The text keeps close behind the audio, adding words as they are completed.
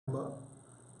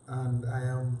and I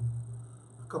am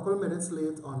a couple minutes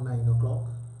late on 9 o'clock.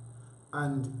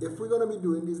 And if we're going to be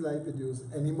doing these live videos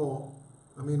anymore,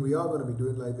 I mean, we are going to be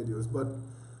doing live videos, but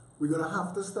we're going to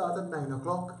have to start at 9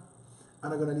 o'clock.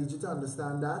 And I'm going to need you to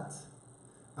understand that.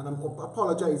 And I'm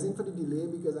apologizing for the delay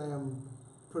because I am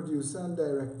producer and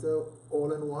director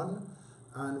all in one.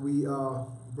 And we are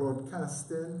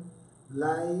broadcasting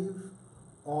live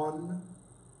on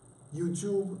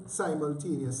YouTube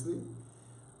simultaneously.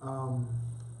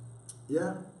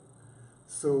 Yeah.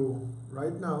 So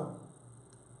right now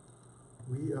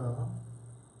we are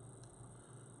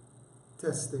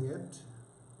testing it.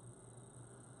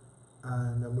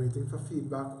 And I'm waiting for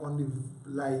feedback on the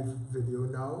live video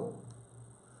now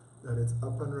that it's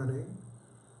up and running.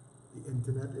 The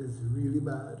internet is really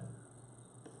bad.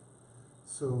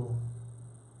 So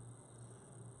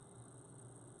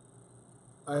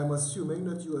I am assuming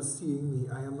that you are seeing me.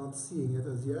 I am not seeing it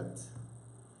as yet.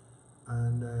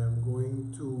 And I am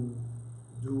going to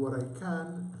do what I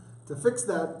can to fix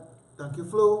that. Thank you,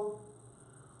 Flo.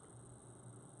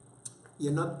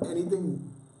 You're not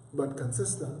anything but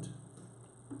consistent.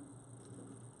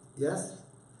 Yes?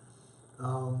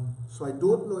 So I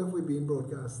don't know if we're being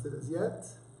broadcasted as yet.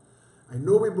 I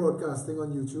know we're broadcasting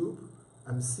on YouTube.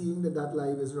 I'm seeing that that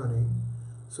live is running.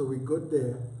 So we're good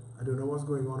there. I don't know what's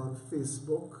going on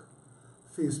Facebook.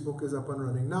 Facebook is up and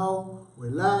running now. We're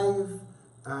live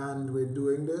and we're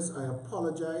doing this. I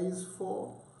apologize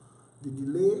for the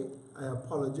delay. I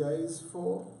apologize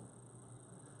for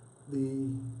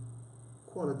the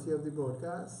quality of the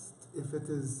broadcast. If it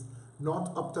is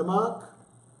not up to mark,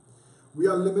 we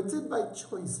are limited by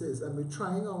choices and we're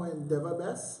trying our endeavor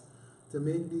best to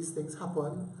make these things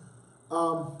happen.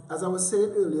 As I was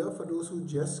saying earlier, for those who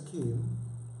just came,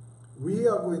 we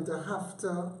are going to have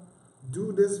to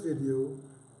do this video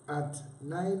at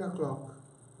 9 o'clock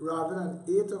rather than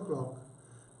 8 o'clock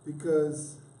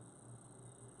because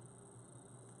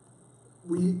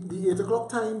the 8 o'clock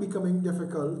time becoming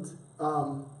difficult.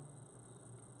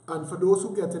 And for those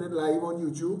who getting it live on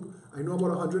YouTube, I know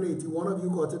about 181 of you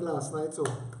got it last night, so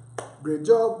great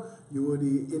job. You were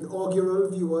the inaugural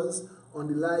viewers on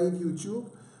the live YouTube.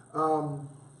 I'm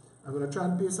going to try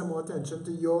and pay some more attention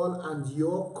to y'all and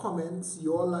your comments,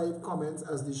 your live comments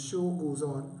as the show goes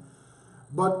on.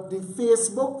 But the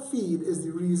Facebook feed is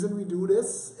the reason we do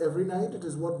this every night. It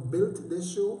is what built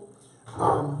this show.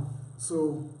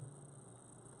 So,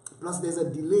 plus there's a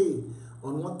delay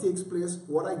on what takes place,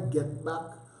 what I get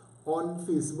back on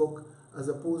Facebook as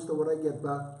opposed to what I get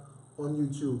back on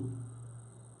YouTube.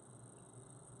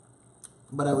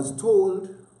 But I was told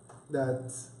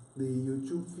that the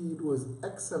YouTube feed was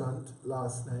excellent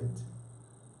last night.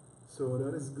 So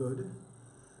that is good.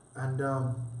 And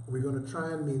we're going to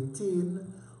try and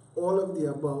maintain all of the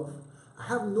above. I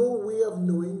have no way of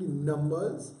knowing the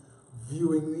numbers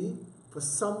viewing me for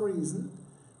some reason.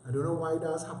 I don't know why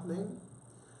that's happening.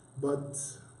 But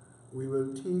we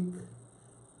will take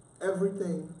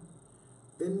everything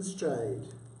in stride.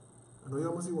 I know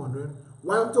you must be wondering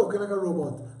why I'm talking like a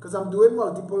robot, because I'm doing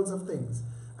multiples of things.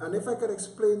 And if I could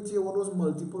explain to you what those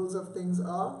multiples of things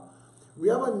are, we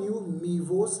have a new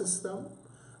Mevo system,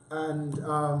 and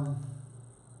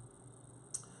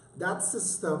that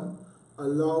system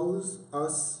allows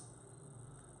us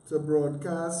to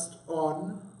broadcast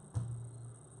on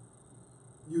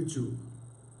YouTube.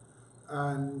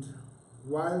 And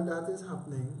while that is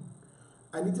happening,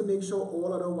 I need to make sure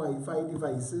all other Wi-Fi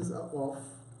devices are off.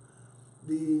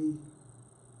 The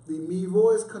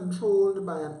Mevo is controlled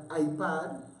by an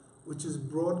iPad, which is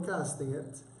broadcasting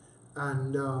it,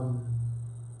 and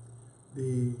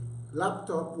the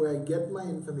laptop where I get my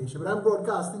information. But I'm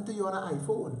broadcasting to you on an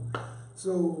iPhone.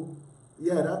 So,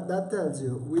 yeah, that tells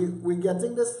you. We're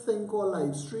getting this thing called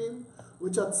live stream,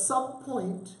 which at some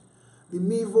point, the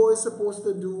Mevo is supposed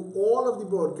to do all of the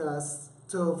broadcasts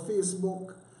to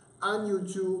Facebook and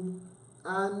YouTube,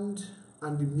 and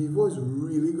the Mevo is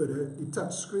really good. The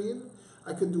touch screen,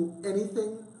 I can do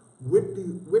anything with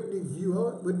the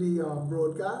viewer, with the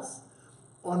broadcast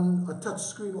on a touch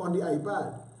screen on the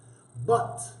iPad.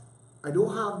 But I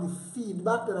don't have the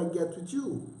feedback that I get with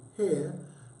you here.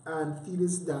 And feed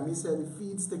is, Dammy said, the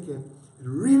feed sticking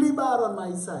really bad on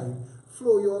my side.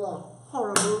 Flo, you all are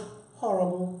horrible,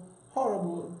 horrible,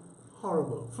 horrible,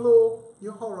 horrible. Flo,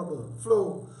 you're horrible.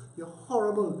 Flo, you're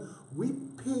horrible. We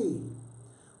pay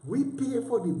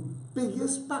for the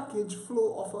biggest package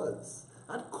Flo offers.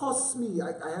 That costs me.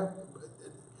 I have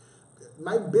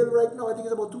my bill right now. I think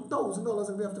it's about $2,000,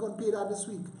 and we have to go and pay that this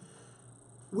week.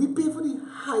 We pay for the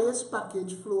highest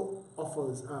package Flo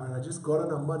offers, and I just got a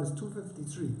number. It's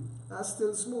 $253. That's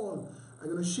still small. I'm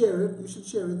gonna share it. You should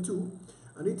share it too.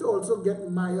 I need to also get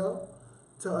Maya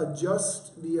to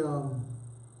adjust the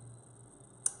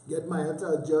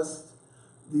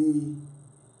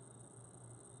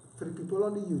for the people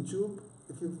on the YouTube,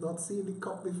 if you've not seen the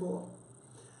cup before.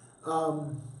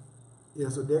 Yeah,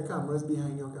 so their camera is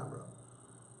behind your camera.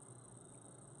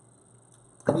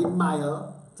 I need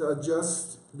Maya to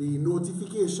adjust the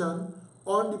notification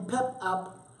on the PEP app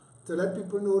to let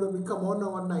people know that we come on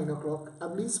now at 9 o'clock,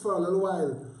 at least for a little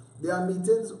while. There are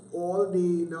meetings all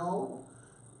day now,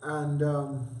 and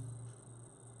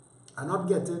I'm not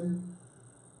getting,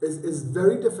 it's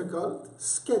very difficult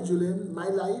scheduling my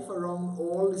life around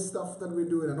all the stuff that we're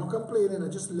doing. I'm not complaining,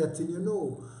 I'm just letting you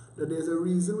know that there's a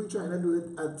reason we're trying to do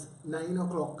it at 9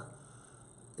 o'clock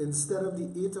instead of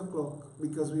the 8 o'clock,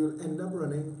 because we will end up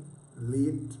running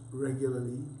late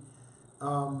regularly.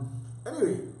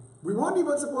 Anyway, we weren't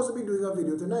even supposed to be doing a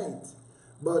video tonight,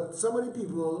 but some of the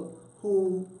people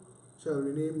who shall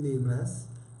remain nameless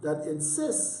that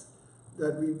insist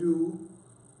that we do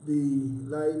the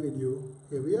live video,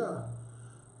 here we are.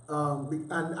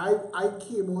 And I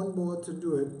came on board to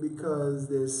do it because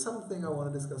there's something I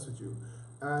want to discuss with you.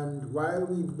 And while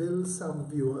we build some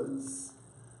viewers,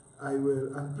 I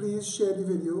will, and please share the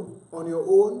video on your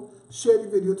own, share the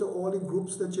video to all the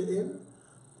groups that you're in,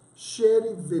 share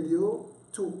the video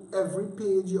to every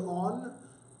page you're on.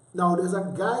 Now, there's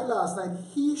a guy last night,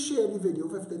 he shared the video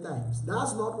 50 times.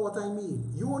 That's not what I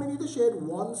mean. You only need to share it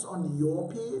once on your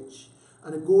page,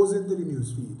 and it goes into the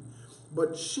newsfeed.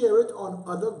 But share it on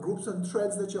other groups and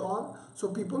threads that you're on, so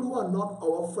people who are not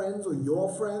our friends or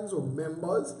your friends or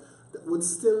members would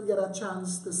still get a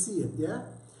chance to see it, yeah?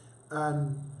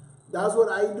 And that's what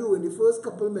I do. In the first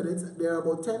couple of minutes, there are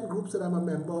about 10 groups that I'm a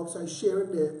member of, so I share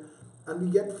it there, and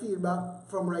we get feedback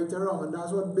from right around, and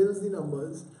that's what builds the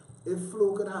numbers. If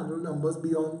Flow could handle numbers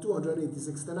beyond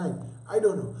 286 tonight, I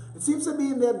don't know. It seems to be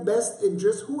in their best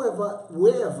interest, whoever,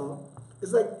 wherever.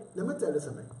 It's like, let me tell you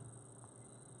something.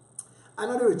 I'm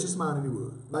not the richest man in the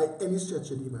world, by any stretch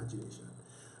of the imagination.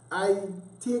 I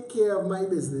take care of my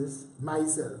business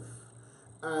myself.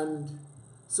 And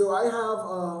so I have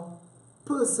a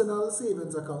personal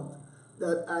savings account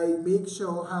that I make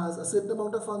sure has a certain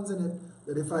amount of funds in it,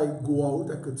 that if I go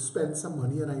out, I could spend some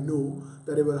money, and I know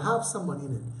that it will have some money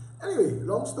in it. Anyway,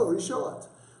 long story short,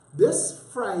 this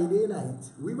Friday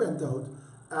night, we went out,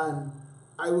 and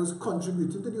I was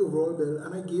contributing to the overall bill,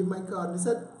 and I gave my card, and they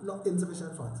said, no,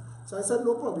 insufficient funds. So I said,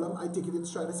 no problem, I take it in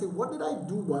stride. I said, what did I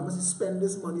do? Why must I spend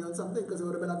this money on something? Because it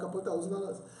would have been a couple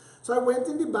 $1,000. So I went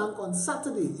in the bank on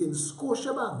Saturday, in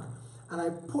Scotiabank, and I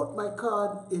put my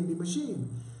card in the machine.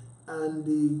 And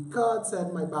the card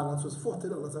said my balance was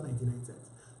 $40.99.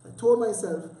 I told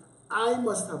myself, I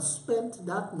must have spent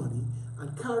that money,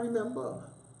 and can't remember.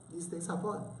 These things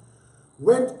happen.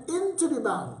 Went into the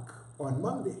bank on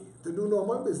Monday to do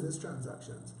normal business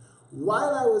transactions.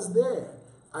 While I was there,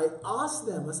 I asked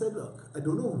them, I said, look, I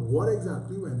don't know what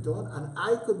exactly went on, and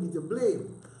I could be to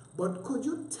blame, but could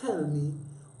you tell me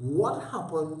what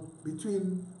happened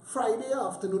between Friday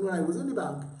afternoon when I was in the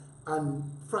bank and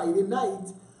Friday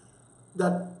night?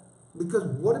 That, because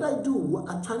what did I do?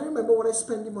 I'm trying to remember what I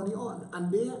spent the money on. And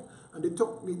they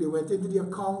went into the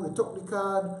account, they took the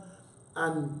card,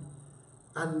 and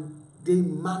the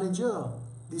manager,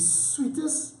 the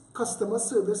sweetest customer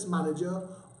service manager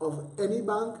of any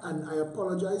bank, and I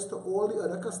apologize to all the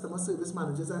other customer service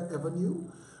managers I ever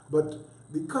knew, but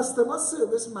the customer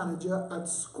service manager at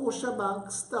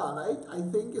Scotiabank Starlight, I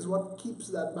think, is what keeps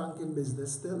that bank in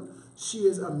business still. She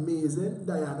is amazing,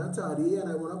 Diana Tadi, and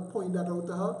I want to point that out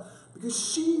to her because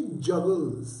she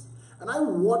juggles. And I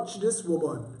watch this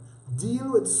woman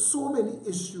deal with so many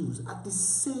issues at the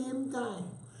same time,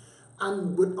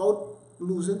 and without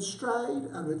losing stride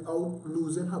and without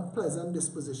losing her pleasant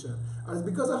disposition. And it's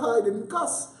because of her I didn't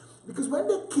cuss. Because when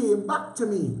they came back to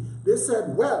me, they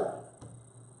said, well,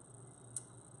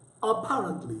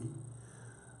 apparently,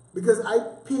 because I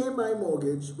pay my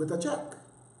mortgage with a check,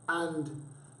 and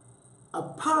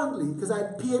apparently, because I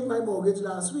paid my mortgage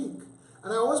last week,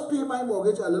 and I always pay my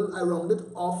mortgage a little, I round it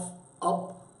off,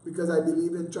 up, because I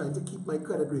believe in trying to keep my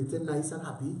credit rating nice and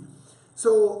happy.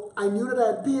 So I knew that I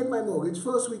had paid my mortgage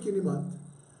first week in the month.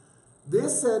 They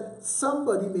said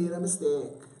somebody made a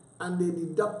mistake, and they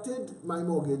deducted my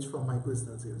mortgage from my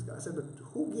personal savings card. I said, but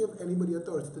who gave anybody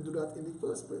authority to do that in the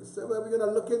first place? So well, we're going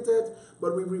to look into it,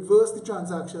 but we reversed the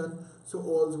transaction, so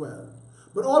all's well.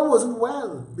 But all wasn't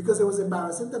well, because it was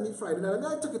embarrassing to me Friday night. And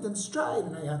I took it in stride,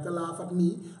 and I had to laugh at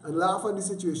me and laugh at the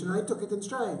situation, and I took it in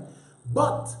stride.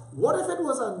 But what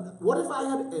if I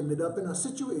had ended up in a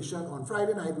situation on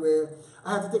Friday night where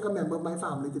I had to take a member of my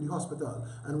family to the hospital,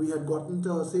 and we had gotten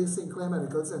to, say, St. Clair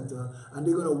Medical Center, and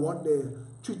they're going to want their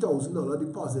 $3,000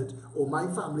 deposit, or my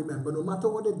family member, no matter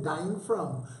what they're dying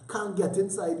from, can't get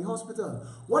inside the hospital.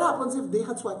 What happens if they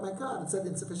had swiped my card and said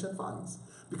insufficient funds?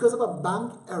 Because of a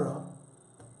bank error,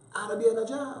 I'd be in a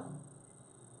jam.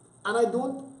 And I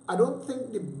don't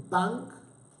think the bank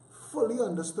fully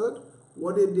understood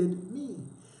what they did me.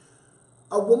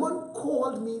 A woman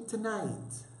called me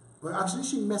tonight. Well, actually,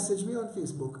 she messaged me on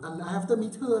Facebook, and I have to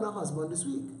meet her and her husband this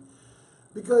week.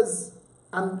 Because,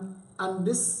 and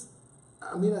this,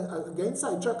 I mean, again,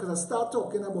 sidetrack, because I start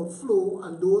talking about Flow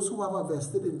and those who have a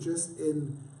vested interest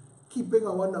in keeping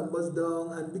our numbers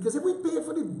down. And because if we pay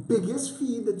for the biggest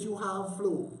feed that you have,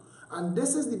 Flow, and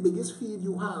this is the biggest feed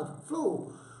you have,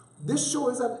 Flow, this show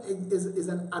is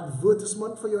an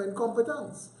advertisement for your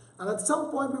incompetence. And at some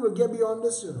point, we will get beyond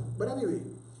this, you know. But anyway,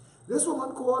 this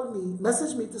woman called me,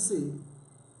 messaged me to say,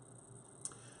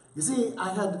 you see,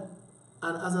 I had,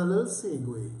 and as a little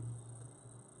segue,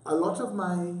 a lot of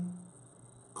my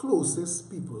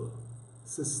closest people,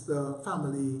 sister,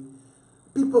 family,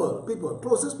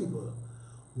 closest people,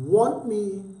 want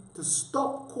me to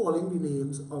stop calling the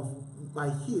names of my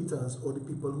haters or the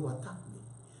people who attack me.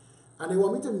 And they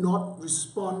want me to not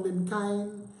respond in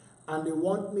kind, and they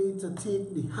want me to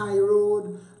take the high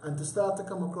road and to start to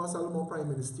come across a little more prime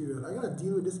ministerial. I'm going to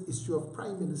deal with this issue of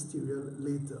prime ministerial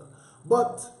later.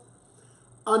 But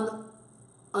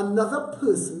another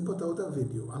person put out a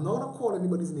video. I'm not going to call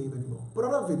anybody's name anymore. Put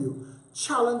out a video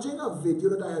challenging a video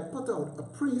that I had put out. A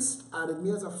priest added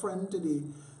me as a friend today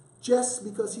just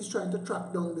because he's trying to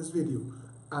track down this video.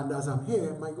 And as I'm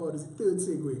here, my God, it's the third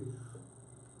segue.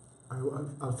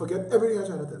 I'll forget everything I'm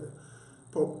trying to tell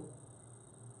you.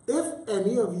 If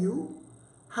any of you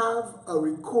have a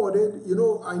recorded, you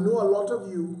know, I know a lot of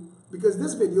you, because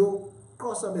this video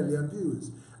crossed 1 million views.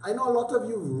 I know a lot of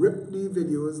you rip the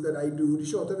videos that I do, the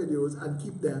shorter videos, and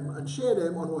keep them and share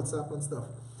them on WhatsApp and stuff.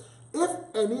 If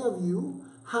any of you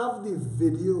have the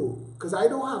video, because I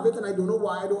don't have it and I don't know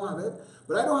why I don't have it,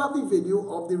 but I don't have the video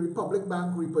of the Republic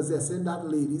Bank repossessing that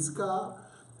lady's car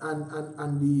and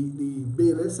the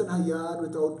bailiffs in her yard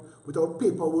without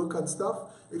paperwork and stuff.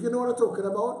 If you know what I'm talking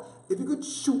about, if you could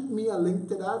shoot me a link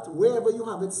to that, wherever you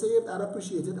have it saved, I'd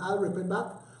appreciate it. I'll rip it back,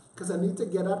 because I need to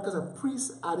get that, because a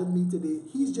priest added me today.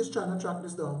 He's just trying to track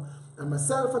this down. And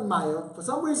myself and Maya, for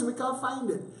some reason, we can't find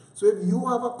it. So if you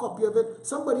have a copy of it,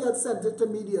 somebody had sent it to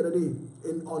me the other day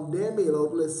on their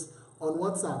mail-out list on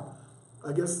WhatsApp.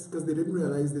 I guess because they didn't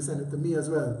realize they sent it to me as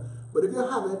well. But if you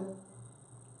have it,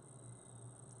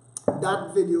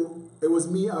 that video, it was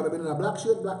me. I would have been in a black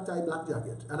shirt, black tie, black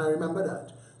jacket. And I remember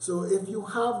that. So if you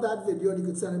have that video and you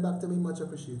could send it back to me, much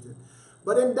appreciated.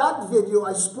 But in that video,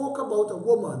 I spoke about a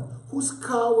woman whose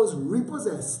car was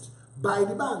repossessed by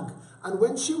the bank. And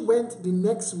when she went the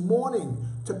next morning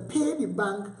to pay the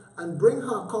bank and bring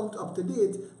her account up to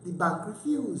date, the bank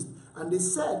refused. And they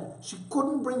said she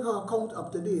couldn't bring her account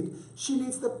up to date. She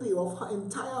needs to pay off her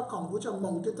entire account, which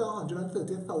amounted to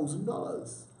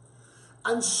 $130,000.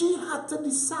 And she had to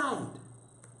decide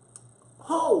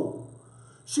how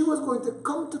she was going to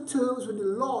come to terms with the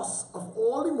loss of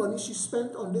all the money she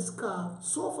spent on this car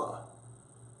so far.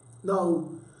 Now,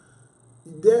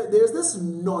 there's this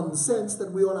nonsense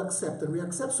that we all accept, and we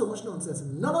accept so much nonsense.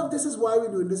 None of this is why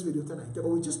we're doing this video tonight, but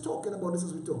we're just talking about this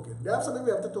as we're talking. There's something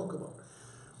we have to talk about.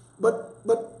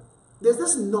 But there's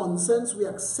this nonsense we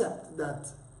accept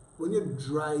that when you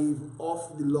drive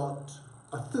off the lot,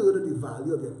 a third of the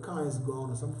value of your car is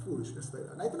gone, or some foolishness like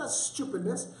that. And I think that's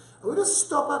stupidness. And we just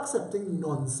stop accepting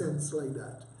nonsense like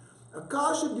that. A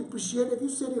car should depreciate. If you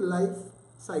say the life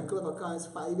cycle of a car is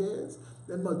 5 years,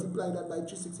 then multiply that by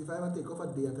 365 and take off a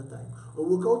day at a time. Or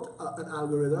work out an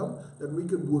algorithm that we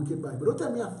could work it by. But don't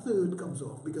tell me a third comes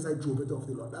off because I drove it off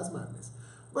the lot. That's madness.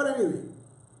 But anyway,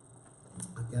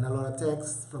 again, a lot of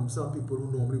text from some people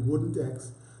who normally wouldn't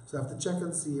text. So I have to check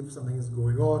and see if something is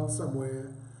going on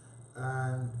somewhere.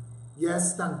 And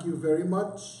yes, thank you very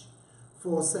much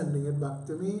for sending it back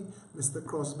to me. Mr.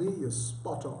 Crosby, you're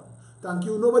spot on. Thank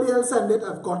you. Nobody else send it.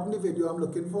 I've gotten the video I'm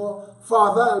looking for.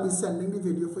 Father, I'll be sending the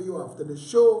video for you after the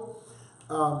show.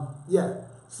 Yeah.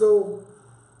 So,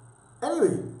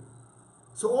 anyway.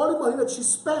 So, all the money that she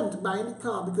spent buying the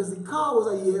car, because the car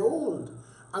was a year old,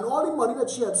 and all the money that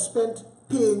she had spent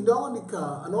paying down the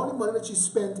car, and all the money that she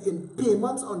spent in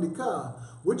payments on the car,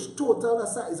 which totaled a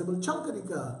sizable chunk of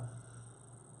the car,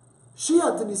 she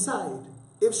had to decide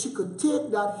if she could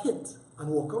take that hit and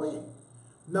walk away.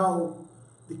 Now,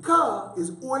 the car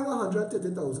is owing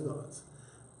 $130,000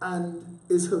 and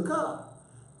is her car.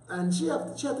 And she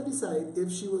had to decide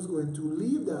if she was going to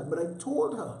leave that. But I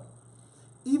told her,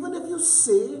 even if you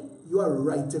say you are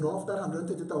writing off that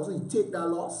 130,000, you take that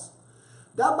loss,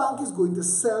 that bank is going to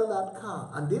sell that car,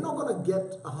 and they're not going to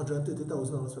get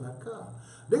 $130,000 for that car.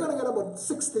 They're going to get about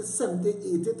 $60,000,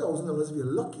 $70,000, $80,000 if you're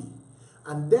lucky.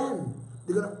 And then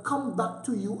they're going to come back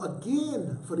to you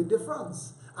again for the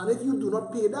difference. And if you do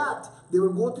not pay that, they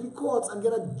will go to the courts and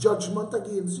get a judgment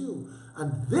against you.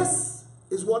 And this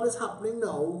is what is happening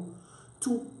now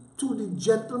to the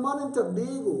gentleman in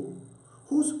Tobago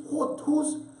whose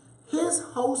his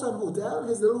house and hotel,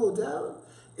 his little hotel,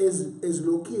 is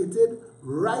located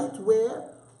right where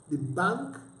the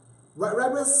bank,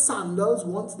 right where Sandals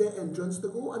wants their entrance to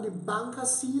go, and the bank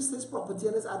has seized his property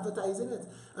and is advertising it.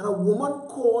 And a woman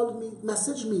called me,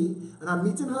 messaged me, and I'm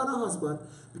meeting her and her husband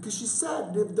because she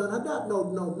said they've done her that.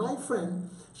 Now my friend,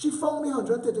 she found me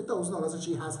 $130,000 and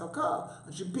she has her car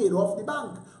and she paid off the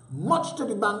bank, much to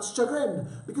the bank's chagrin,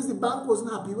 because the bank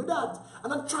wasn't happy with that.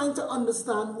 And I'm trying to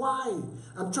understand why.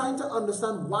 I'm trying to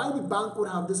understand why the bank would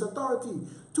have this authority.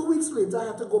 2 weeks later, I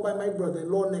had to go by my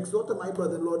brother-in-law. Next door to my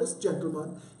brother-in-law, this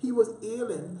gentleman, he was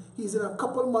ailing. He's in a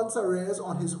couple months arrears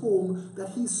on his home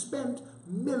that he spent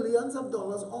millions of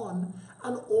dollars on,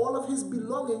 and all of his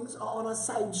belongings are on a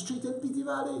side street in Petite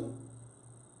Valley.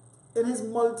 In his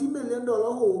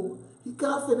multi-million-dollar home, he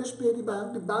can't finish paying the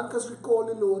bank. The bank has recalled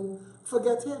the loan.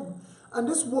 Forget him. And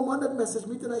this woman that messaged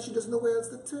me tonight, she doesn't know where else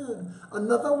to turn.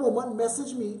 Another woman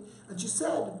messaged me, and she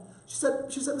said,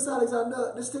 Mr.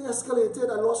 Alexander, this thing escalated.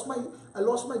 I lost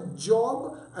my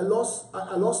job. I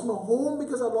lost my home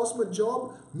because I lost my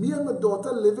job. Me and my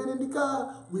daughter living in the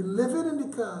car. We living in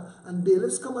the car, and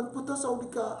bailiffs come and put us out the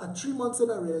car at 3 months in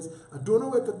arrears. I don't know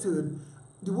where to turn.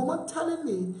 The woman telling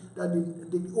me that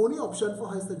the only option for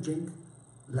her is to drink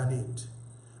lemonade.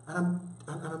 And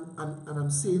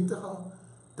I'm saying to her,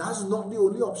 that's not the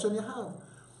only option you have.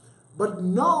 But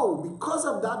now, because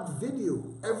of that video,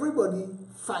 everybody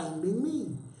finding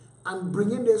me and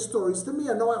bringing their stories to me,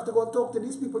 and now I have to go and talk to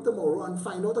these people tomorrow and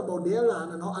find out about their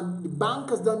land, and the bank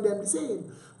has done them the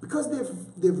same. Because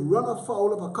they've run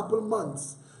afoul of a couple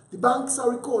months, the banks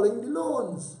are recalling the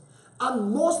loans.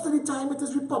 And most of the time it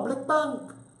is Republic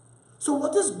Bank. So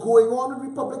what is going on with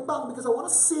Republic Bank? Because I want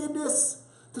to say this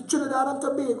to Trinidad and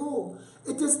Tobago.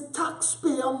 It is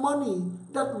taxpayer money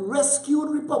that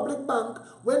rescued Republic Bank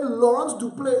when Lawrence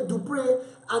Dupre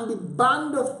and the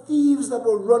band of thieves that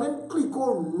were running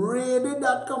Clico raided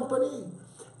that company.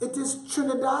 It is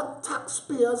Trinidad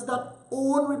taxpayers that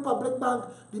own Republic Bank,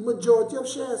 the majority of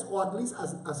shares, or at least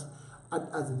as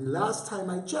the last time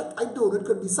I checked. I don't know, it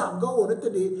could be Samga own it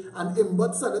today and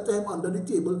Imbut sell it to him under the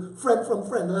table, friend from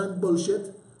friendland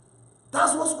bullshit.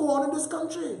 That's what's going on in this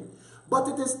country. But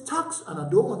it is tax, and I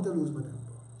don't want to lose my temper,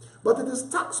 but it is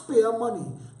taxpayer money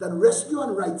that rescue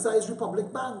and right-size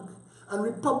Republic Bank. And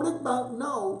Republic Bank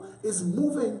now is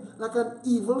moving like an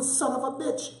evil son of a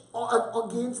bitch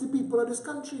against the people of this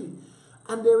country.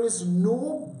 And there is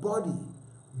nobody,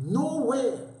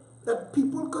 nowhere that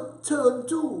people could turn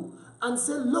to and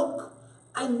say, look,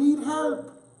 I need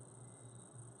help.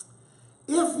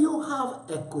 If you have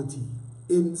equity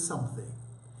in something,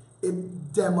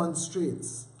 it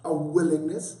demonstrates a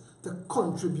willingness to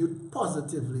contribute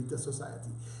positively to society.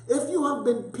 If you have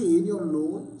been paying your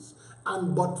loans,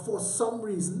 but for some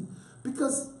reason,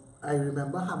 because I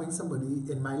remember having somebody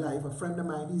in my life, a friend of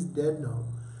mine, he's dead now,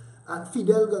 and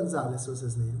Fidel Gonzalez was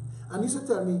his name, and he used to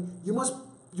tell me, you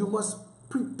must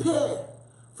prepare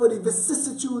for the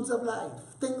vicissitudes of life.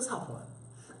 Things happen.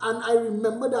 And I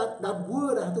remember that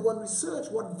word. I had to go and research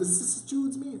what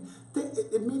vicissitudes mean.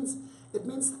 It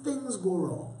means things go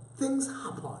wrong. Things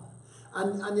happen.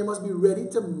 And you must be ready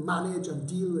to manage and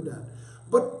deal with that.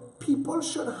 But people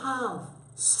should have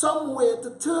somewhere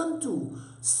to turn to,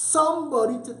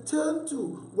 somebody to turn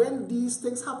to when these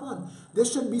things happen. There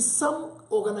should be some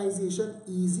organization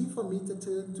easy for me to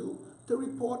turn to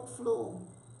report Flo.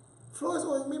 Flo is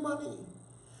owing me money.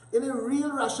 In a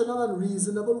real, rational, and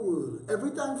reasonable world,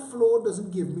 every time Flo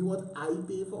doesn't give me what I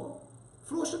pay for,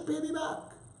 Flo should pay me back.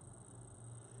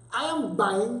 I am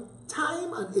buying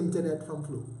time and internet from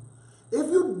Flo.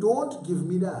 If you don't give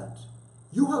me that,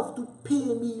 you have to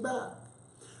pay me back.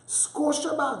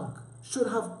 Scotiabank should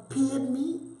have paid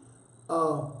me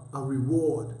a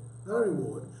reward. Not a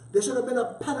reward. There should have been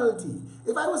a penalty.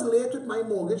 If I was late with my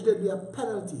mortgage, there'd be a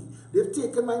penalty. They've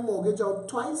taken my mortgage out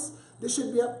twice. There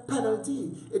should be a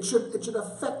penalty. It should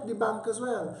affect the bank as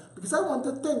well. Because I want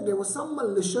to think there was some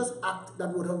malicious act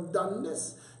that would have done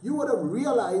this. You would have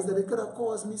realized that it could have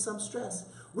caused me some stress.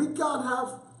 We can't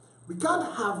have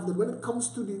that when it comes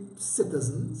to the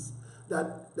citizens,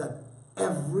 that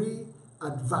every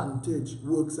advantage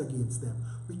works against them.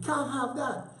 We can't have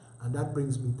that. And that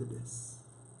brings me to this.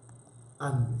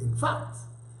 And in fact,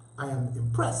 I am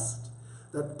impressed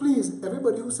that please,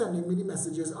 everybody who's sending me the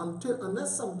messages,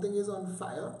 unless something is on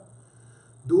fire,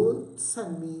 don't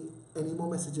send me any more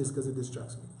messages because it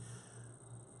distracts me.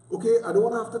 Okay, I don't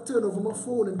want to have to turn over my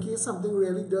phone in case something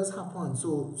really does happen.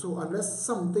 So unless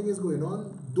something is going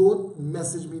on, don't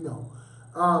message me now.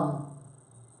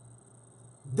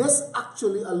 This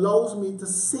actually allows me to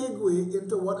segue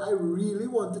into what I really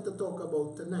wanted to talk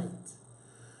about tonight.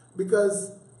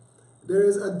 Because there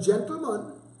is a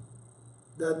gentleman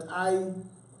that I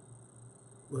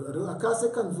can't say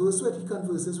converse with. He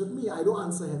converses with me. I don't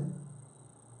answer him.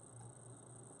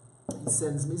 He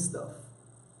sends me stuff.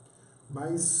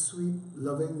 My sweet,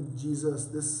 loving Jesus,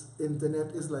 this internet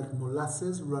is like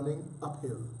molasses running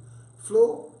uphill.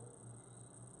 Flow.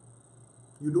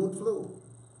 You don't flow.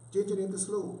 Change your name to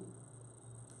slow.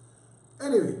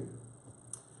 Anyway.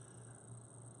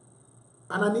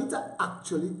 And I need to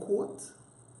actually quote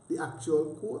the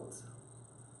actual quote.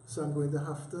 So I'm going to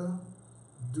have to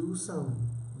do some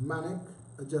manic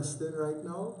adjusting right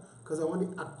now because I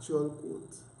want the actual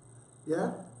quote.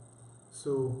 Yeah?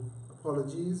 So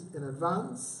apologies in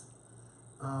advance.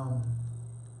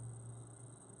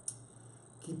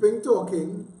 Keeping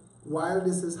talking while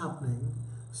this is happening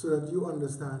so that you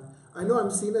understand. I know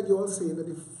I'm seeing that you're all saying that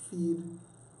the feed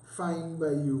fine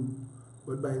by you,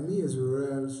 but by me is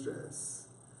real stress.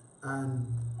 And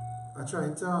I'm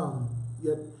trying to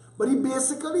get, but he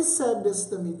basically said this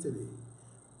to me today.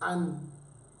 And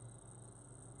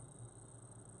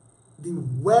the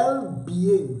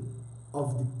well-being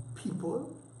of the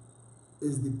people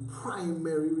is the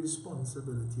primary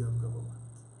responsibility of government.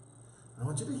 I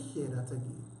want you to hear that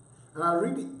again. And I'll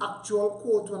read the actual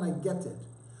quote when I get it.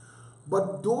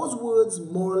 But those words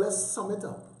more or less sum it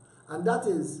up. And that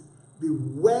is, the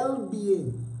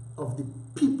well-being of the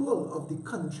people of the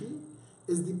country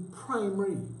is the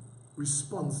primary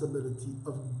responsibility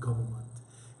of government.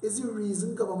 It's the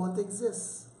reason government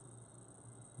exists.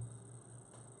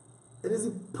 It is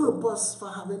the purpose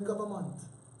for having government.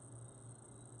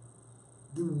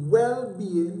 The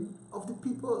well-being of the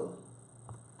people.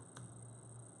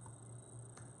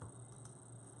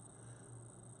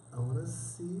 I want to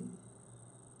see.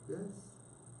 Yes.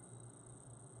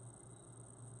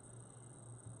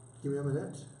 Give me a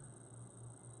minute.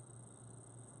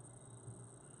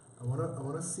 I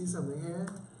wanna see something here.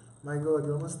 My God,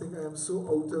 you almost think I am so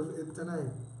out of it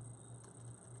tonight.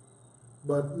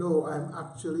 But no, I'm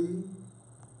actually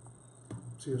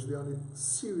seriously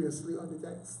on the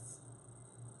text.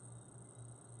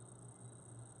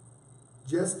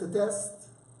 Just the test.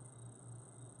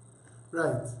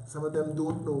 Right. Some of them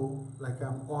don't know, like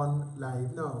I'm on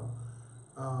live now.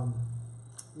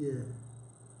 Yeah.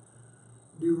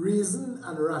 The reason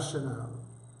and rationale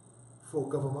for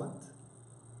government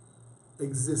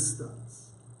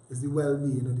existence is the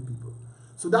well-being of the people.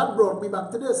 So that brought me back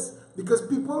to this. Because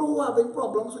people who are having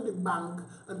problems with the bank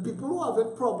and people who are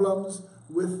having problems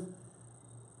with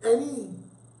any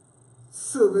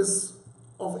service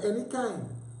of any kind.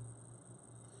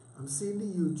 I'm seeing the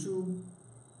YouTube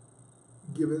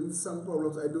giving some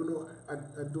problems. I don't know. I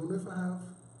don't know if I have.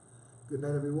 Good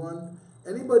night, everyone.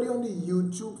 Anybody on the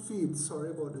YouTube feed, sorry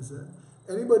about this,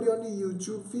 anybody on the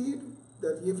YouTube feed,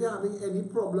 that if you're having any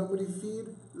problem with the feed,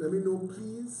 let me know,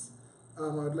 please.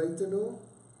 I'd like to know.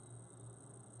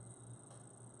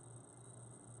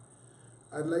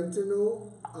 I'd like to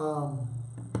know,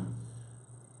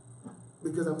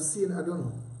 because I'm seeing, I don't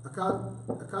know. I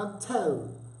can't tell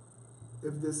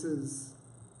if this is,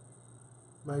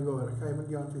 my God, I can't even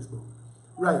get on Facebook.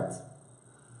 Right.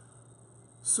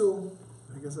 So,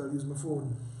 I guess I'll use my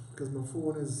phone, because my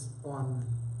phone is on.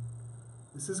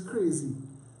 This is crazy.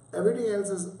 Everything else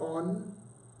is on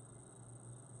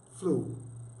flow,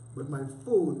 but my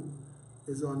phone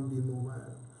is on the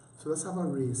mobile. So let's have a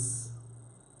race.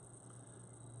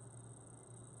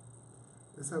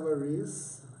 Let's have a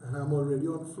race, and I'm already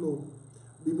on flow.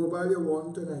 Be mobile you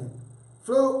want tonight.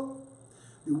 Flow.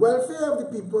 The welfare of the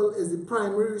people is the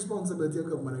primary responsibility of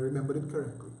government. I remembered it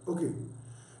correctly. Okay.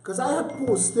 Because I had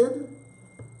posted,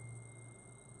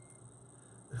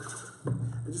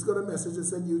 I just got a message that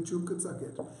said YouTube could suck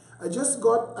it. I just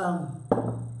got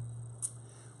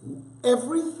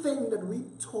everything that we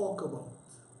talk about,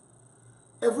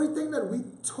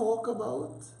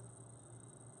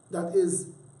 that is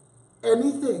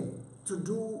anything to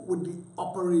do with the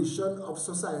operation of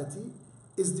society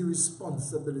is the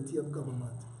responsibility of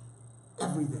government.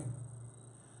 Everything.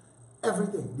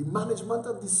 Everything. The management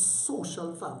of the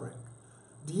social fabric,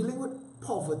 dealing with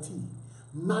poverty,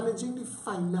 managing the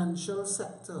financial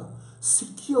sector,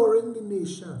 securing the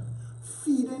nation,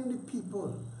 feeding the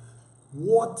people,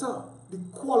 water, the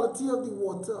quality of the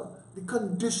water, the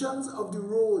conditions of the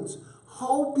roads,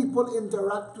 how people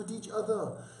interact with each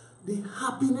other, the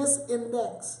happiness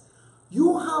index.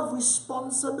 You have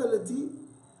responsibility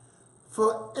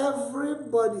for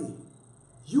everybody.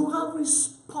 You have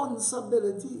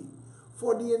responsibility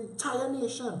for the entire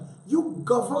nation. You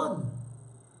govern.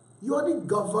 You are the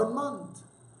government.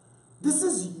 This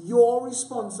is your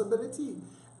responsibility.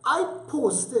 I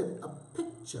posted a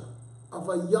picture of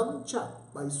a young chap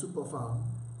by Superfarm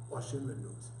washing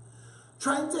windows,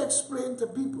 trying to explain to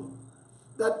people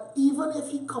that even if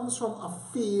he comes from a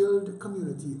failed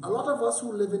community, a lot of us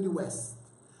who live in the West,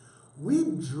 we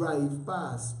drive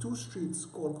past 2 streets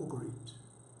called Cocorite.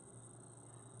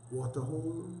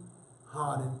 Waterhole,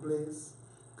 Harding Place,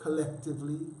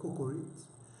 collectively Cocorite.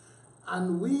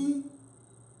 And we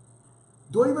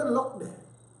don't even look there.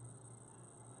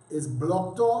 It's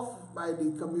blocked off by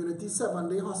the community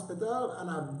 7-day hospital and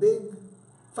a big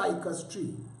ficus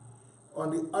tree. On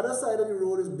the other side of the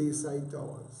road is Bayside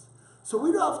Towers. So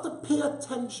we don't have to pay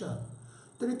attention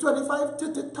to the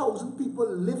 25,000 to 30,000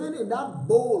 people living in that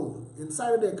bowl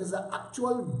inside of there, because it's an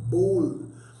actual bowl.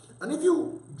 And if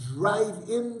you drive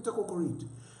into Cocorite,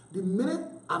 the minute,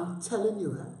 I'm telling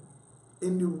you,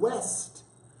 in the West,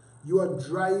 you are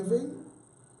driving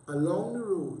along the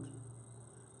road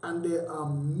and there are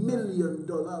 $1 million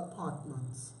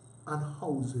apartments and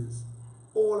houses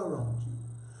all around you.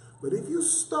 But if you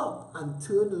stop and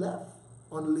turn left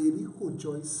on Lady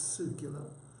Hojoy's Circular,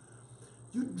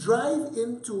 you drive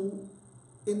into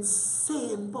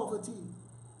insane poverty.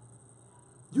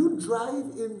 You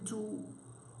drive into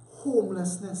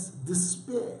homelessness,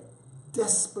 despair,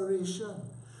 desperation.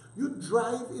 You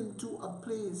drive into a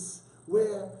place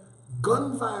where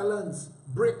gun violence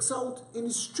breaks out in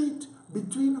the street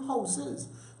between houses.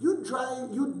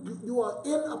 You are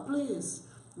in a place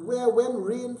where when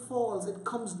rain falls, it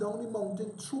comes down the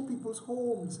mountain through people's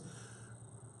homes.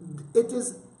 It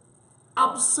is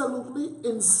absolutely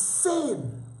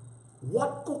insane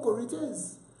what Cocorite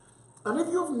is. And if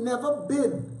you've never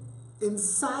been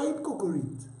inside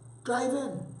Cocorite, drive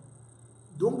in.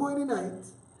 Don't go in the night.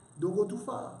 Don't go too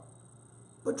far.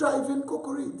 But drive in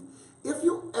Cocorite. If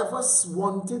you ever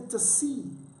wanted to see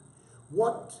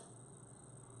what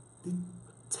the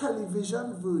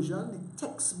television version, the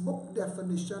textbook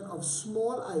definition of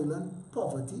small island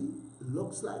poverty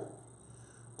looks like,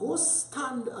 go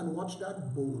stand and watch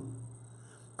that bowl.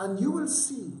 And you will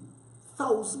see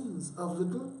thousands of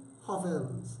little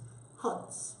hovels,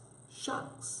 huts,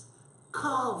 shacks,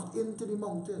 carved into the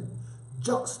mountain,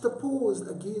 juxtaposed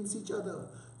against each other,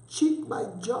 cheek by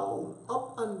jowl,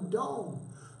 up and down.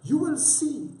 You will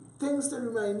see things that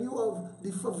remind you of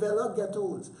the favela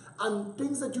ghettos and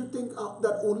things that you think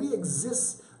that only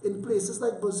exist in places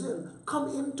like Brazil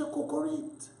come into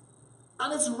Cocorite.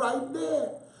 And it's right there.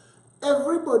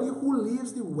 Everybody who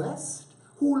leaves the West,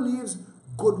 who leaves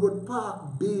Goodwood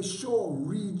Park, Bayshore,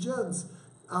 Regents,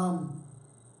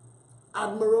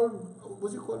 Admiral,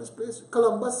 what's it called this place?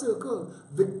 Columbus Circle,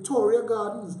 Victoria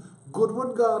Gardens,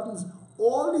 Goodwood Gardens,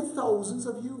 all the thousands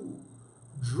of you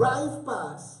drive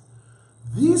past.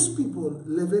 These people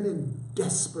living in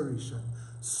desperation,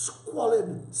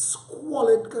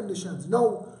 squalid conditions.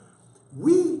 Now,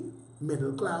 we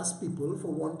middle class people, for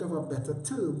want of a better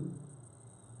term,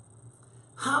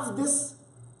 have this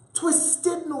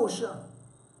twisted notion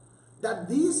that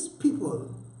these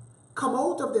people come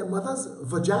out of their mother's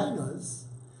vaginas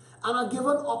and are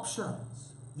given options.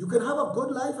 You can have a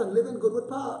good life and live in Goodwood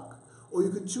Park, or you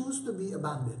could choose to be a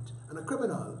bandit and a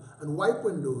criminal and wipe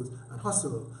windows and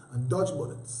hustle and dodge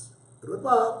bullets. Goodwood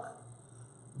Park,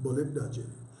 bullet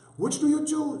dodging. Which do you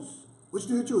choose? Which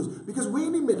do you choose? Because we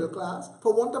in the middle class,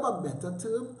 for want of a better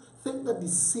term, think that the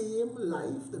same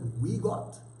life that we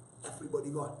got,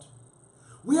 everybody got.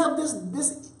 We have this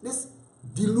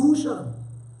delusion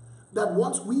that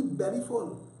once we belly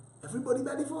full, everybody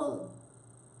belly full.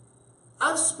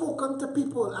 I've spoken to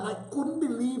people and I couldn't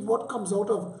believe what comes out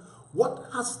of what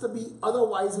has to be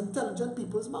otherwise intelligent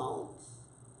people's mouths.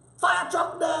 Fire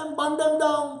truck them, burn them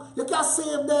down, you can't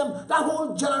save them, that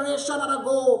whole generation had to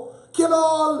go, kill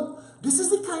all. This is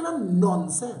the kind of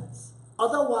nonsense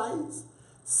otherwise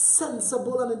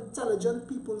sensible and intelligent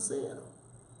people say.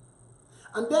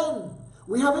 And then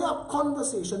we're having a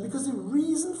conversation because the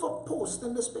reason for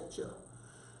posting this picture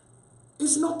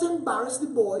is not to embarrass the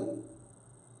boy,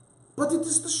 but it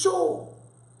is to show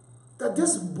that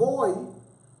this boy,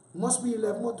 must be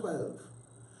 11 or 12,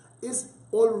 is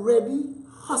already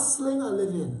hustling a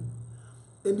living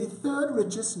in the third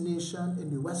richest nation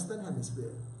in the Western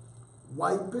Hemisphere,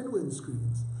 wiping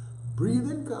windscreens,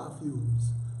 breathing car fumes,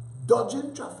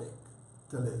 dodging traffic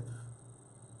to live.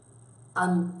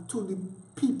 And to the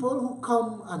people who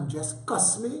come and just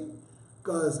cuss me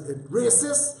because it's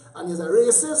racist and you're a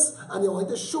racist and you want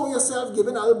to show yourself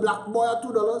giving a little black boy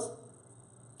 $2,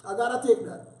 I gotta take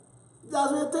that.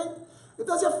 That's what you think? If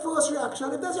that's your first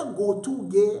reaction, if that's your go-to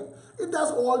gear, if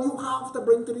that's all you have to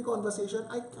bring to the conversation,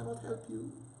 I cannot help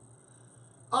you.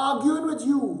 Arguing with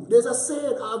you, there's a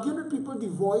saying, arguing with people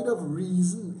devoid of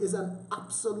reason is an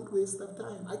absolute waste of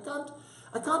time.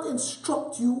 I can't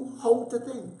instruct you how to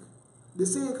think. They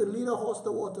say you can lead a horse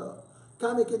to water,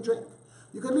 can't make it drink.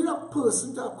 You can lead a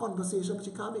person to a conversation, but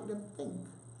you can't make them think.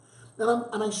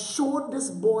 And I showed this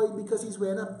boy because he's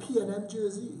wearing a P&M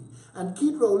jersey. And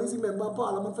Keith Rowley is a member of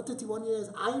Parliament for 31 years.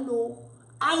 I know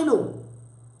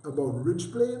about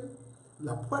Rich Plain,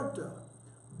 La Puerta,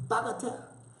 Bagatelle,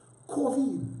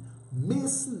 Covine,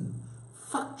 Mason,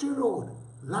 Factory Road,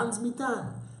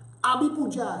 Lansmitan, Abbey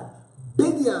Pujad,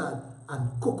 Big Yard, and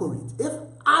Cocorit. If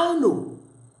I know,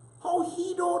 how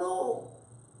he don't know?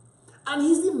 And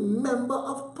he's the member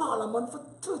of Parliament for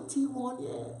 31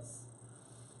 years.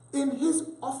 In his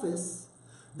office,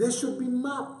 there should be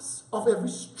maps of every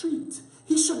street.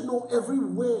 He should know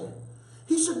everywhere.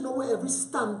 He should know where every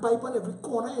standpipe on every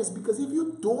corner is, because if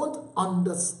you don't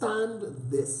understand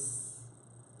this,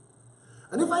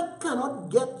 and if I cannot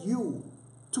get you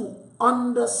to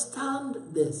understand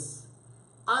this,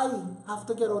 I have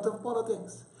to get out of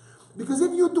politics. Because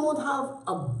if you don't have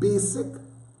a basic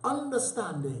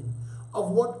understanding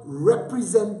of what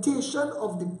representation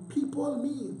of the people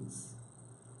means,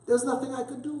 there's nothing I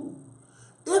could do.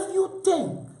 If you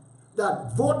think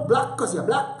that vote black because you're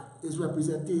black is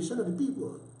representation of the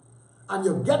people, and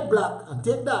you get black and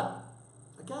take that,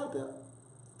 I can't help you.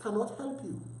 Cannot help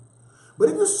you. But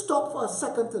if you stop for a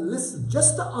second to listen,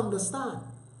 just to understand,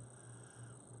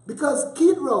 because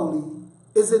Keith Rowley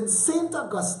is in St.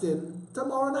 Augustine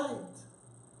tomorrow night,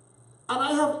 and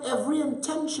I have every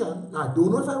intention, now I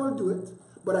don't know if I will do it,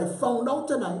 but I found out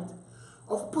tonight,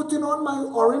 of putting on my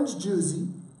orange jersey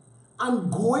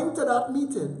and going to that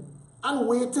meeting and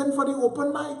waiting for the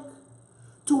open mic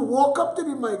to walk up to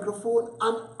the microphone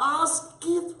and ask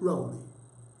Keith Rowley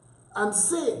and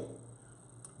say,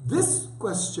 this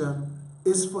question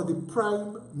is for the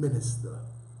Prime Minister.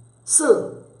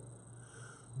 Sir,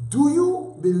 do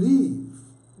you believe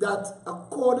that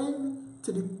according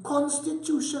to the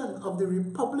Constitution of the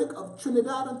Republic of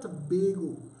Trinidad and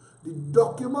Tobago, the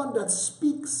document that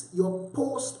speaks your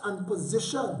post and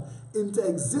position into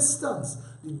existence,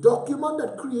 the document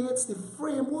that creates the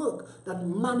framework that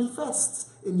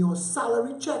manifests in your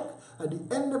salary check at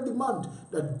the end of the month,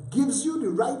 that gives you the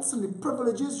rights and the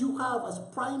privileges you have as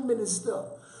Prime Minister,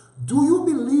 do you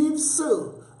believe,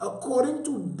 sir, according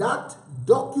to that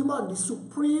document, the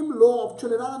supreme law of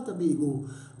Trinidad and Tobago,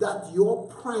 that your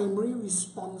primary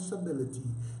responsibility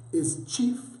is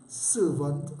chief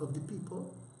servant of the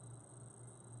people?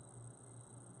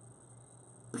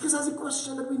 Because that's a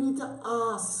question that we need to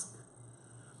ask.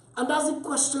 And that's a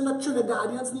question that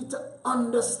Trinidadians need to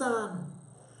understand.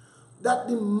 That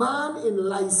the man in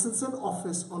licensing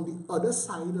office on the other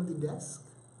side of the desk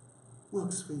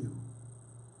works for you.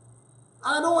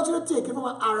 And I don't want you to take it from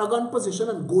an arrogant position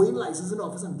and go in licensing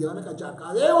office and get on like a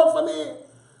jackass. Hey, work for me.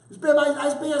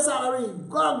 I pay your salary.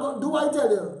 Go, do what I tell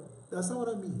you. That's not what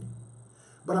I mean.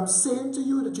 But I'm saying to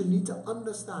you that you need to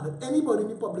understand that anybody in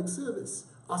the public service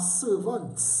are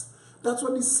servants. That's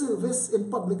what the service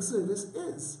in public service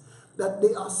is. That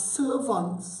they are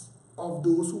servants of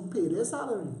those who pay their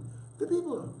salary. The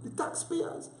people, the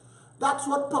taxpayers. That's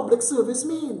what public service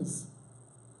means.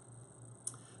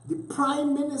 The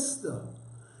Prime Minister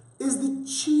is the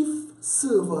chief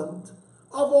servant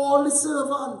of all the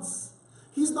servants.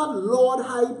 He's not Lord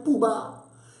High Poobah.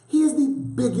 He is the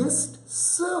biggest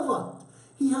servant.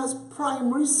 He has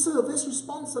primary service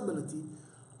responsibility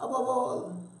above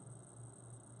all.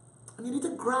 And you need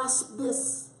to grasp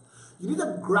this. You need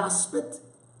to grasp it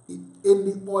in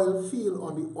the oil field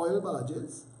on the oil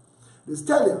barges. They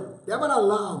tell you, they have an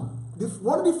alarm.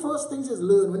 One of the first things is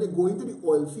learn when you go into the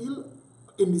oil field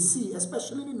in the sea,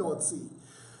 especially in the North Sea.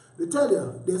 They tell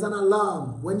you, there's an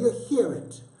alarm. When you hear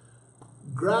it,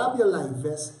 grab your life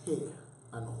vest here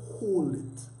and hold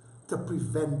it to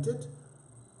prevent it,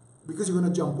 because you're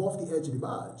going to jump off the edge of the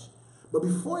barge. But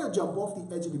before you jump off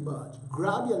the edge of the barge,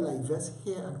 grab your life vest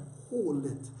here and hold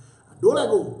it. And don't let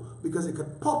go, because it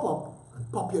could pop up and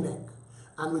pop your neck.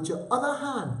 And with your other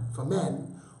hand, for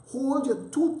men, hold your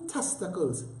two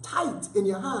testicles tight in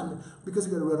your hand, because it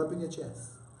could run up in your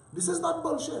chest. This is not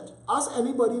bullshit. Ask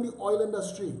anybody in the oil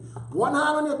industry. One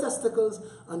hand on your testicles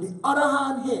and the other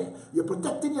hand here. You're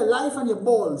protecting your life and your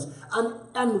balls.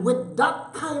 And with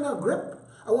that kind of grip,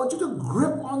 I want you to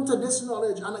grip onto this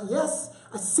knowledge. And yes,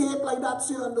 I say it like that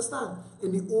so you understand.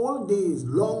 In the old days,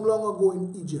 long, long ago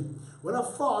in Egypt, when a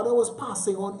father was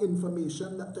passing on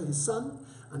information to his son,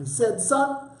 and he said,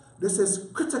 son, this is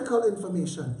critical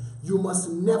information. You must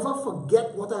never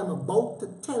forget what I'm about to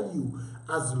tell you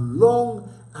as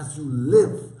long as you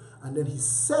live. And then he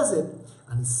says it,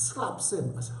 and he slaps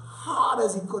him as hard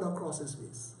as he could across his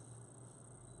face.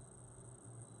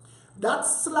 That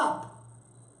slap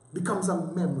becomes a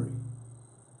memory,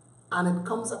 and it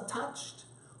comes attached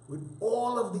with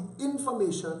all of the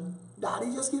information that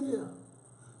he just gave you.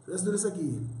 Let's do this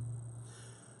again.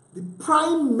 The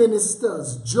Prime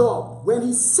Minister's job, when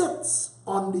he sits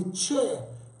on the chair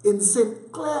in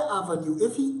St. Clair Avenue,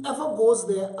 if he ever goes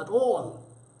there at all,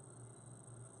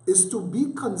 is to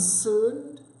be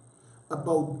concerned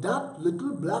about that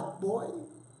little black boy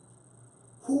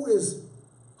who is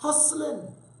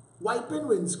hustling, wiping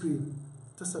windscreen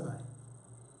to survive.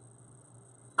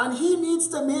 And he needs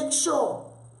to make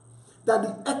sure that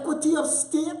the equity of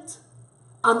state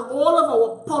and all of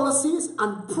our policies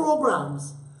and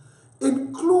programs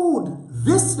include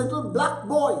this little black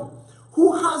boy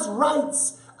who has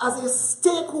rights as a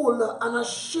stakeholder and a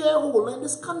shareholder in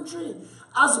this country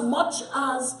as much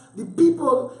as the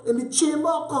people in the Chamber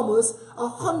of Commerce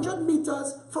 100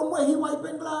 meters from where he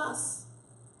wiping glass.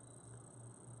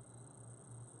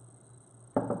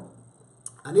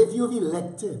 And if you've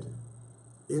elected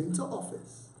into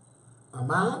office a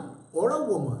man or a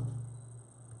woman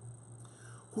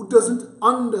who doesn't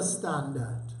understand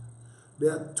that,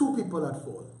 there are two people at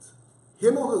fault.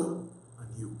 Him or her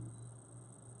and you.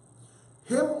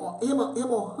 Him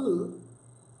or her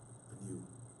and you.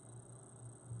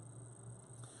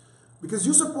 Because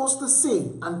you're supposed to say,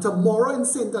 and tomorrow in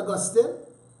St. Augustine,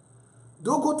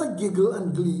 don't go to Giggle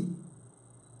and Glee.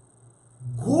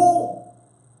 Go.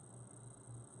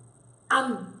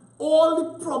 And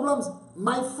all the problems,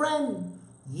 my friend,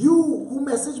 you who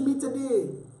messaged me today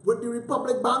with the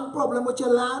Republic Bank problem with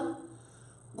your land,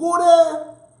 go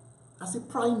there. That's the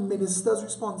Prime Minister's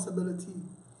responsibility.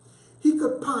 He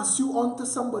could pass you on to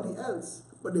somebody else,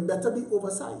 but there better be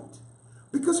oversight.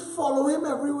 Because follow him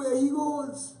everywhere he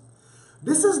goes.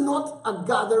 This is not a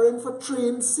gathering for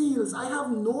trained seals. I have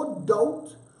no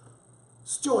doubt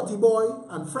Stuarty Boy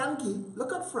and Frankie,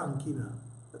 look at Frankie now.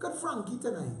 Look at Frankie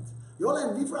tonight. You all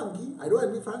envy Frankie? I don't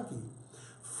envy Frankie.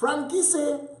 Frankie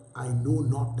say, I know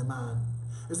not the man.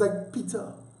 It's like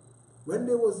Peter. When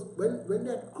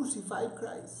they had crucified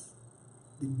Christ,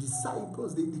 the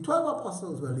disciples, the 12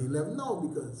 apostles, well, the 11 now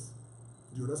because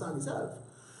Judas and himself,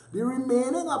 the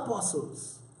remaining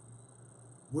apostles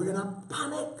were in a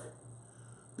panic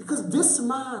because this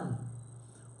man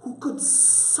who could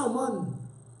summon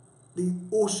the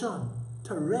ocean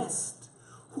to rest,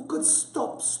 who could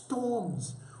stop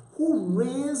storms, who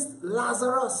raised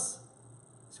Lazarus.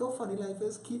 See how funny life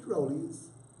is? Keith Rowley's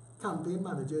campaign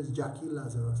manager is Jackie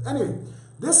Lazarus. Anyway,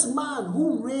 this man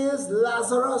who raised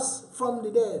Lazarus from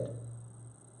the dead,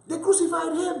 they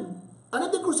crucified him. And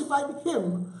if they crucified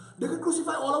him, they could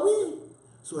crucify all away.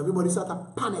 So everybody started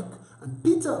to panic. And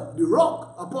Peter, the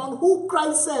rock upon who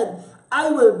Christ said, I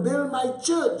will build my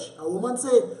church. A woman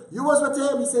said, you was with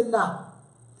him? He said, nah.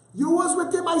 You was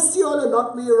with him, I see all and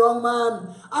not me, wrong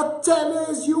man. I tell you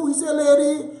it's you. He said,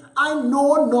 lady, I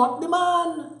know not the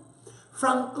man.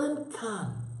 Franklin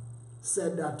Kahn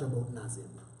said that about Nazib.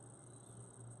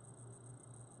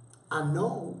 And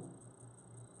now,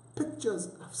 pictures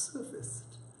have surfaced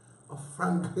of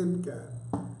Franklin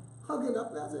Kahn hugging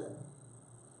up Nazib.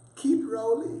 Keith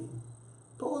Rowley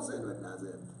posing with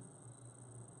Nazib.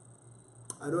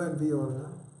 I don't envy you all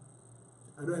now.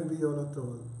 I don't envy you all at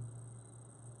all.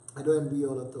 I don't envy you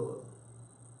all at all.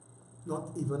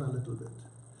 Not even a little bit.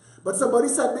 But somebody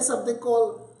sent me something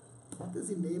called, what is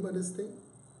the name of this thing?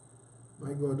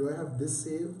 My God, do I have this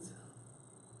saved?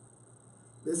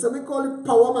 There's something called the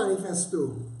Power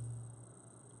Manifesto.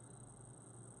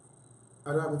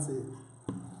 I don't have it saved.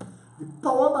 The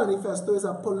Power Manifesto is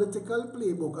a political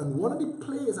playbook, and one of the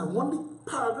plays and one of the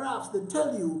paragraphs, they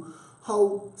tell you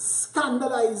how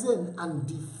scandalizing and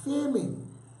defaming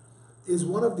is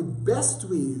one of the best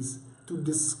ways to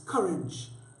discourage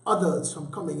others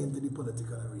from coming into the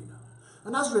political arena.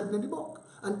 And that's written in the book.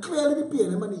 And clearly the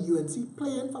PNM and the UNC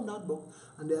playing from that book,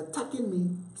 and they're attacking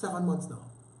me 7 months now.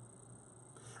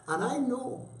 And I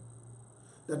know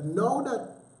that now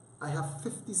that I have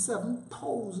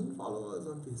 57,000 followers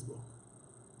on Facebook,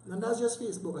 And that's just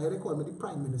Facebook. I hear they call me the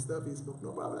Prime Minister of Facebook.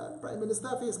 No problem. Prime Minister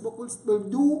of Facebook will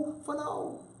do for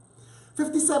now.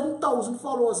 57,000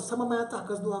 followers. Some of my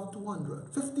attackers do have 200.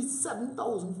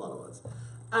 57,000 followers.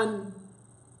 And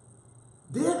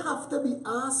they have to be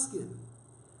asking,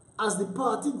 as the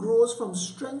party grows from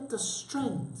strength to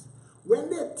strength, when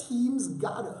their teams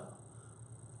gather,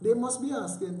 they must be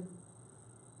asking,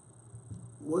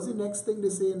 what's the next thing they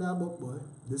say in that book, boy?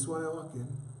 This one I walk in.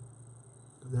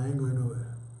 Because I ain't going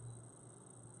nowhere.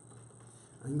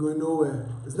 I ain't going nowhere.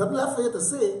 There's nothing left for you to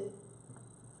say.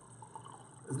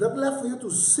 There's nothing left for you to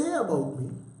say about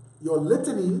me. Your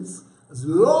litanies, as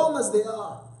long as they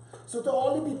are. So to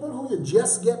all the people who you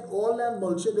just get all that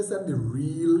bullshit, they said the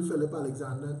real Philip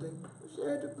Alexander thing.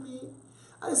 Share it with me.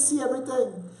 I see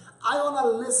everything. I on a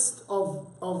list of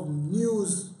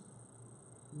news,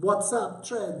 WhatsApp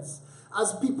threads.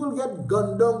 As people get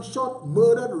gunned down, shot,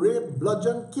 murdered, raped,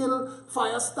 bludgeoned, killed,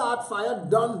 fire start, fire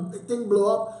done, the thing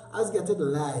blow up, I just get it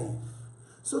live.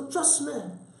 So trust me,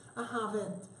 I have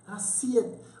it, I see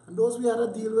it. And those we had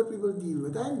to deal with, we will deal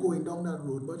with. I ain't going down that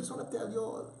road, but I just want to tell you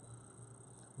all,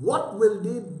 what will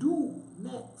they do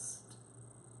next?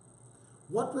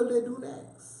 What will they do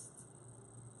next?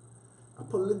 A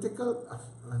political,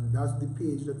 and that's the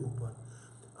page that opened,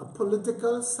 a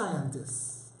political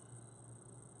scientist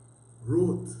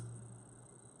wrote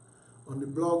on the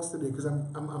blogs today, because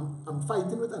I'm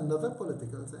fighting with another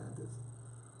political scientist.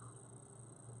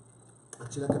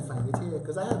 Actually, I could find it here,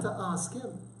 because I had to ask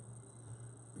him,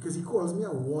 because he calls me a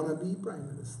wannabe prime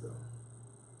minister.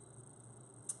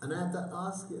 And I had to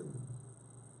ask him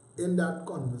in that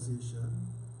conversation,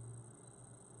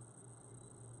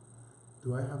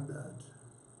 do I have that?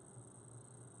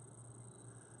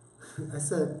 I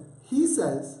said, he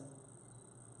says,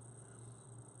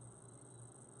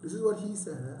 this is what he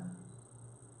said,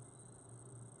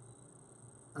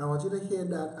 and I want you to hear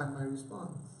that and my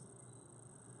response.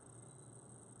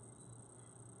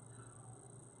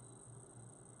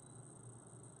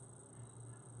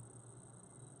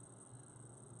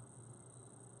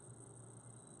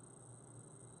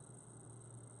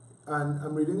 And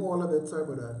I'm reading all of it, sorry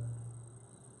about that.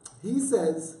 He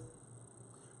says,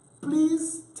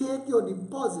 please take your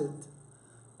deposit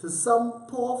to some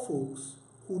poor folks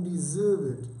who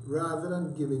deserve it rather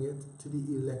than giving it to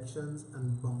the Elections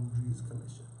and Boundaries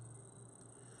Commission.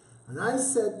 And I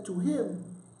said to him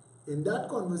in that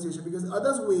conversation, because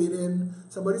others weighed in,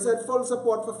 somebody said full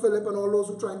support for Philip and all those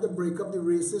who are trying to break up the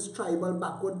racist, tribal,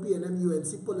 backward PNM,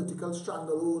 UNC political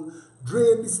stranglehold,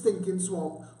 drain the stinking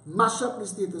swamp, mash up the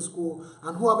status quo,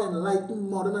 and who have enlightened,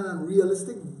 modern and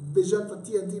realistic vision for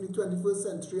TNT in the 21st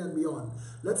century and beyond.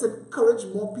 Let's encourage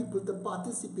more people to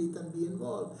participate and be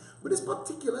involved. But this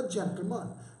particular gentleman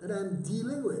that I'm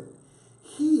dealing with,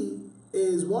 he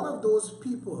is one of those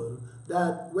people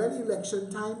that when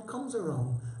election time comes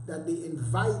around, that they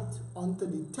invite onto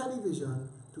the television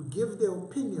to give their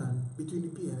opinion between the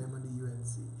PNM and the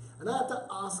UNC. And I had to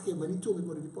ask him when he told me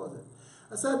about the deposit.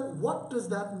 I said, what does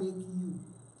that make you?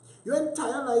 Your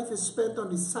entire life is spent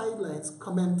on the sidelines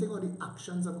commenting on the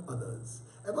actions of others.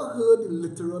 Ever heard the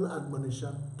literal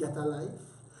admonition, get a life?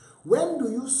 When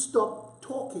do you stop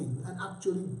talking and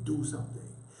actually do something?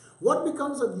 What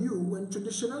becomes of you when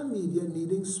traditional media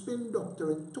needing spin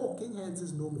doctoring talking heads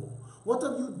is no more? What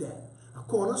have you done? A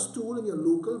corner stool in your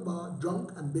local bar,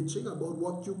 drunk and bitching about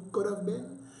what you could have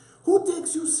been? Who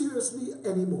takes you seriously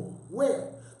anymore? Where?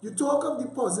 You talk of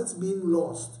deposits being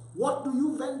lost. What do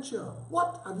you venture?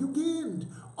 What have you gained?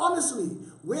 Honestly,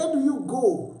 where do you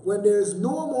go when there is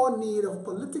no more need of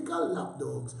political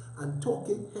lapdogs and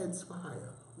talking heads for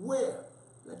hire? Where?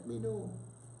 Let me know.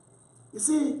 You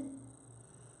see,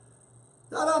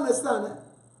 I don't understand it.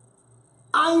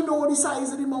 I know the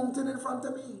size of the mountain in front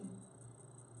of me.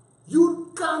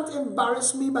 You can't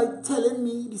embarrass me by telling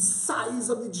me the size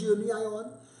of the journey I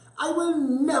on. I will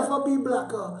never be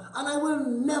blacker, and I will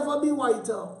never be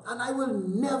whiter, and I will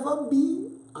never be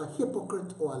a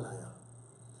hypocrite or a liar.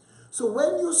 So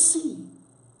when you see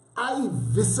I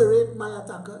eviscerate my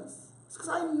attackers, it's because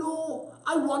I know,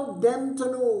 I want them to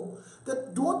know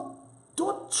that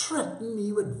don't threaten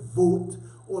me with vote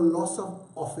or loss of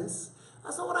office.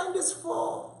 That's not what I'm this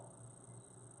for.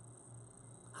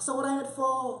 That's not what I'm it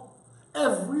for.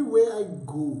 Everywhere I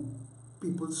go,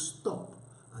 people stop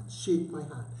and shake my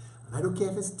hand. And I don't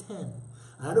care if it's 10.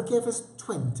 And I don't care if it's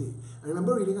 20. I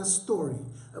remember reading a story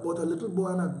about a little boy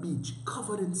on a beach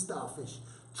covered in starfish,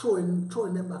 throwing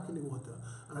them back in the water.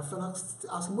 And a fella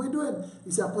asked him, what are you doing?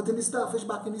 He said, I'm putting the starfish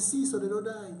back in the sea so they don't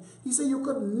die. He said, you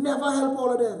could never help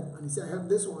all of them. And he said, I helped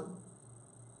this one.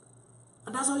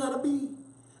 And that's how you had to be.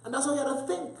 And that's how you had to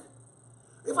think.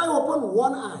 If I open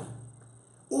one eye,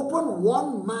 open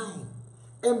one mind,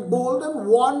 embolden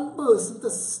one person to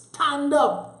stand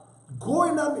up, go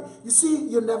in on. You see,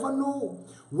 you never know.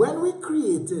 When we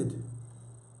created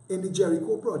in the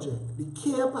Jericho project, the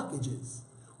care packages,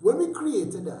 when we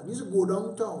created that, we used to go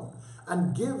downtown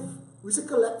and we used to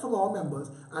collect from our members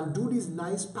and do these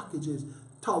nice packages,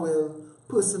 towel,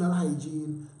 personal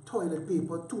hygiene, toilet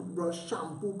paper, toothbrush,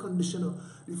 shampoo, conditioner.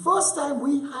 The first time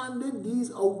we handed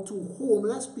these out to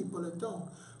homeless people in town,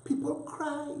 people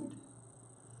cried.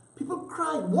 People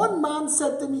cried. One man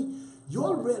said to me, "You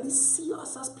all really see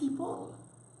us as people?"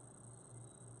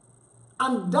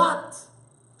 And that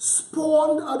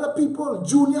spawned other people.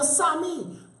 Junior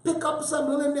Sammy, pick up some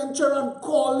little Indian children,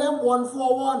 call them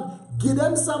 141, give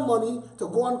them some money to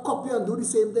go and copy and do the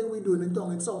same thing we're doing in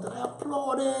town in South. And I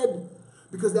applauded.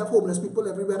 Because there are homeless people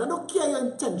everywhere. And I don't care your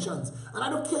intentions. And I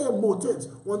don't care your motives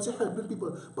once you're helping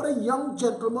people. But a young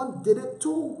gentleman did it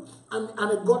too.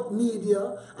 And it got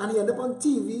media. And he ended up on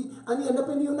TV. And he ended up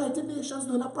in the United Nations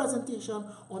doing a presentation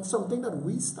on something that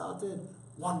we started.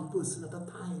 One person at a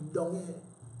time down here.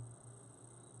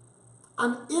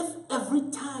 And if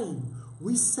every time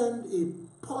we send a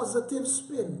positive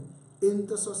spin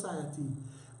into society,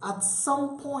 at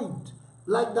some point,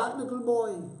 like that little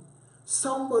boy,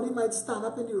 somebody might stand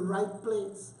up in the right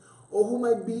place, or who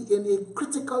might be in a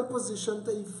critical position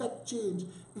to effect change.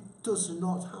 It does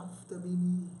not have to be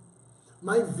me.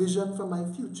 My vision for my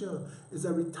future is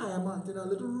a retirement in a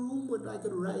little room where I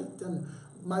could write, and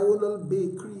my own little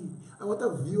bakery. I want a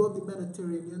view of the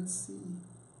Mediterranean Sea.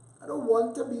 I don't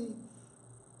want to be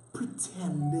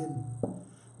pretending.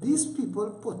 These people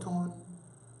put on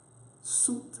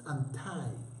suit and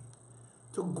tie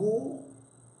to go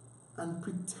and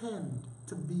pretend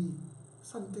to be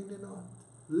something they're not.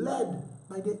 Led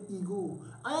by their ego.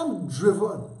 I am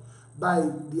driven by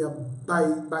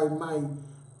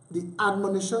the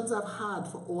admonitions I've had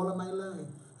for all of my life.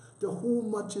 To whom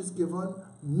much is given,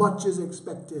 much is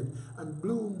expected, and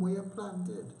bloom where you're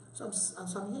planted. So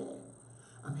I'm here.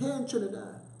 I'm here in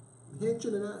Trinidad. I'm here in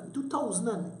Trinidad. In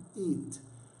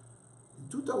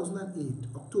 2008,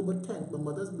 October 10th, my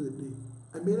mother's birthday,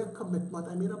 I made a commitment,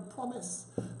 I made a promise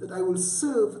that I will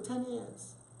serve for 10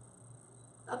 years.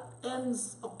 That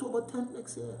ends October 10th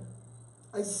next year.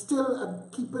 I still am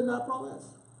keeping that promise.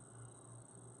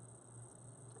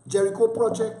 Jericho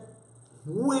Project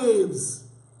waves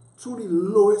through the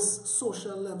lowest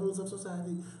social levels of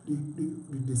society. The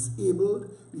disabled,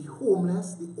 the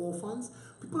homeless, the orphans.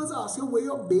 People just ask you, where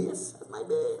your base? That's my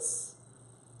base.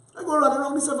 I go run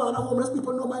around the savannah, homeless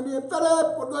people know my name.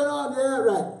 Philip, what's going on? Yeah,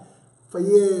 right. For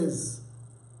years,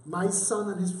 my son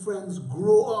and his friends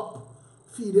grow up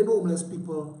feeding homeless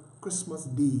people Christmas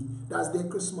Day. That's their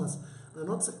Christmas. And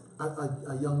not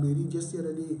a young lady just the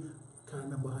other day, can't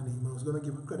remember her name, I was going to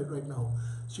give her credit right now.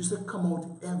 She used to come out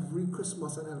every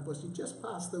Christmas and help us. She just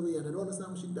passed away and I don't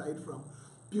understand where she died from.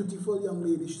 Beautiful young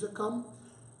lady. She used to come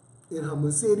in her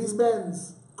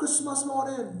Mercedes-Benz Christmas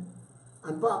morning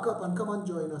and park up and come and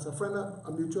join us.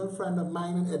 A mutual friend of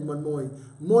mine in Edmund Moy.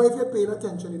 Moy, if you're paying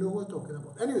attention, you know who we're talking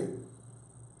about. Anyway,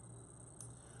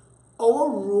 our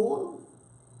role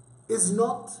is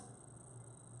not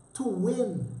to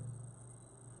win.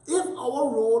 If our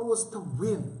role was to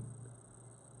win,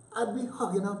 I'd be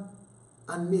hugging up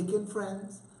and making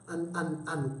friends. And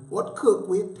what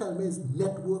Kirkwaite tell me is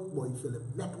network, boy,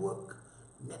 Philip. Network.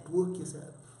 Network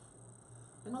yourself.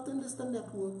 I'm not in this to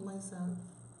network myself.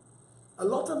 A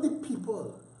lot of the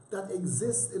people that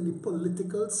exist in the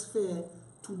political sphere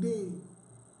today,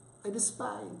 I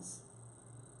despise.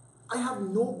 I have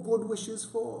no good wishes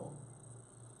for.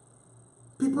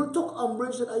 People took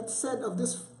umbrage that I said of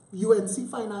this UNC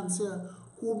financier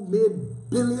who made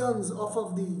billions off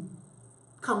of the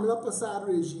Kamla Prasad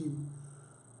regime,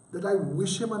 that I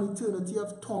wish him an eternity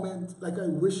of torment like I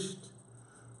wished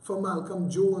for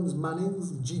Malcolm Jones,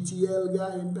 Manning's GTL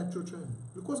guy in Petrotrin.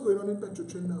 Look what's going on in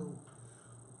Petrotrin now.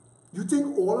 You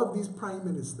think all of these prime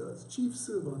ministers, chief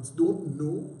servants, don't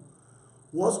know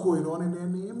what's going on in their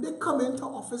name? They come into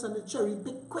office and they cherry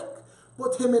pick quick.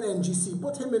 Put him in NGC,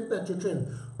 put him in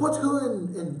Petrotrin, put her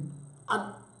in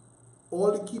and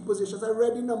all the key positions. I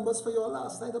read the numbers for you all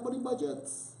last night about the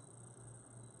budgets.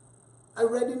 I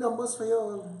read the numbers for you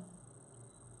all.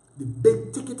 The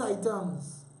big ticket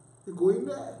items. You go in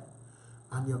there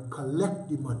and you collect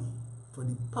the money for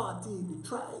the party, the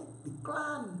tribe, the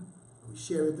clan. We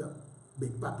share it up.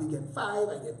 Big Papi get 5,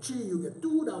 I get 3, you get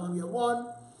 2, that one get 1,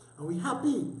 and we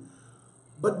happy.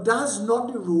 But that's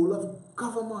not the role of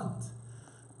government.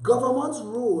 Government's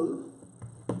role,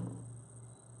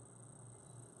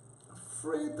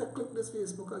 afraid to click this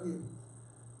Facebook again.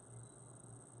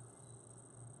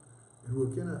 It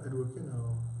working a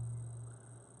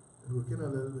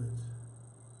little bit.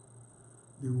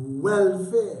 The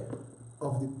welfare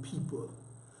of the people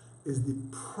is the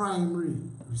primary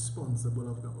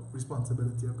responsibility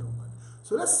of government.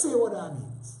 So let's say what that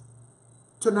means.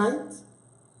 Tonight,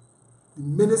 the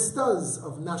ministers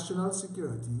of national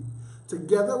security,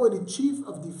 together with the chief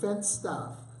of defense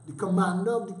staff, the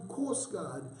commander of the Coast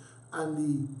Guard, and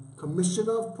the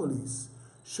commissioner of police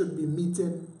should be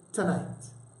meeting tonight.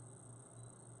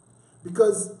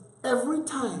 Because every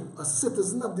time a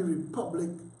citizen of the republic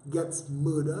gets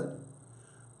murdered,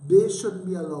 they shouldn't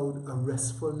be allowed a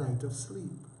restful night of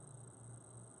sleep.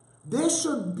 They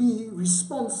should be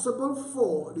responsible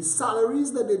for the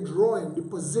salaries that they draw in, the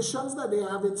positions that they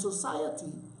have in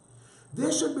society.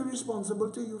 They should be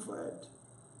responsible to you for it.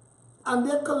 And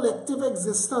their collective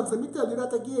existence, let me tell you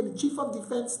that again, the chief of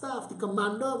defense staff, the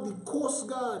commander of the Coast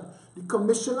Guard, the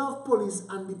commissioner of police,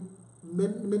 and the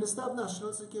minister of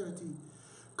national security,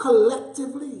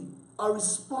 collectively are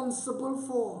responsible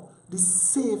for the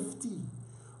safety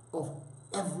of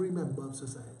every member of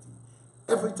society.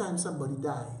 Every time somebody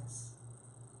dies,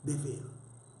 they fail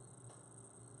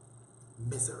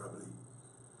miserably.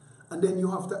 And then you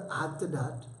have to add to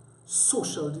that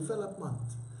social development.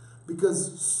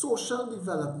 Because social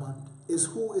development is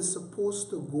who is supposed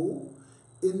to go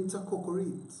into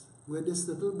Cocorite, where this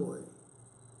little boy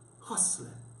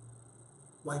hustling,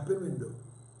 wiping window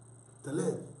to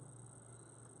live,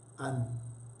 and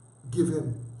give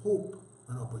him hope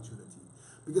and opportunity.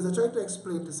 Because I tried to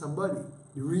explain to somebody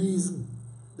the reason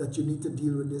that you need to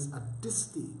deal with this at this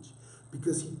stage.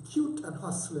 Because he's cute and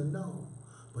hustling now,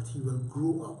 but he will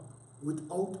grow up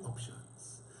without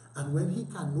options. And when he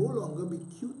can no longer be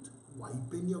cute,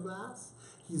 wiping your glass,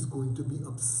 he's going to be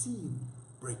obscene,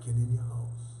 breaking in your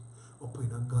house, or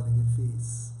putting a gun in your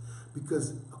face.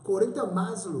 Because according to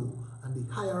Maslow and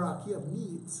the hierarchy of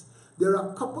needs, there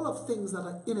are a couple of things that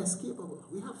are inescapable.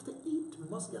 We have to eat. We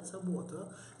must get some water.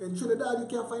 In Trinidad, you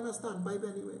can't find a standpipe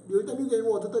anyway. The only time you get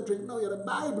water to drink now, you have to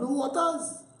buy Blue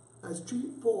Waters. That's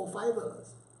 $3, $4, or $5.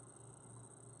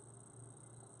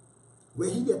 Where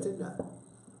he getting that?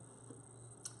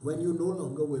 When you're no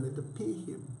longer willing to pay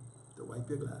him to wipe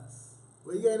your glass.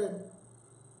 Where you getting it?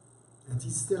 And he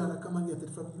still had to come and get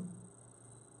it from you.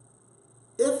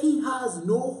 If he has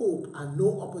no hope and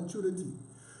no opportunity,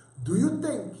 do you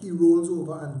think he rolls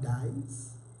over and dies?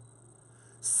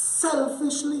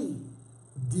 Selfishly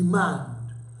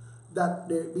demand that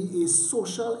there be a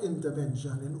social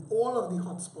intervention in all of the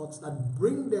hotspots that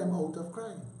bring them out of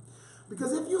crime.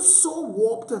 Because if you're so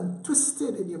warped and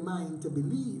twisted in your mind to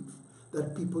believe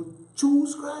that people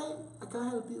choose crime, I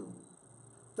can't help you.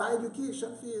 The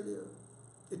education failure.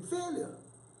 It's failure.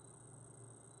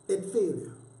 It's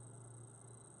failure.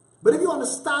 But if you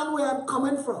understand where I'm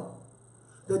coming from,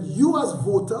 that you as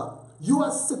voter, you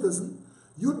as citizen,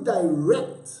 you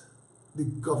direct the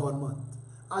government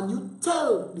and you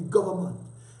tell the government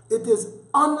it is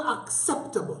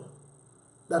unacceptable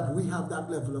that we have that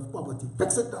level of poverty.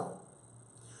 Fix it now.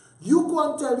 You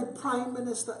go and tell the Prime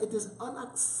Minister it is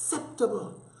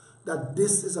unacceptable that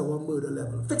this is our murder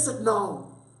level. Fix it now.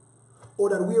 Or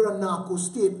that we're a narco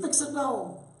state. Fix it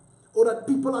now. Or that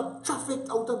people are trafficked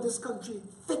out of this country.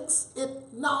 Fix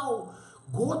it now.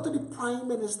 Go to the Prime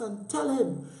Minister and tell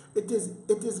him it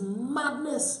is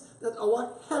madness that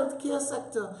our healthcare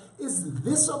sector is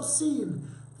this obscene.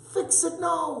 Fix it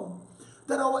now.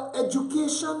 That our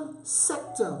education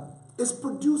sector is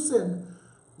producing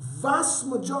vast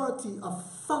majority of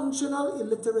functional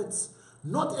illiterates,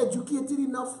 not educated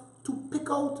enough to pick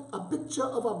out a picture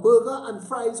of a burger and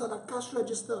fries on a cash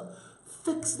register.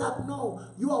 Fix that now.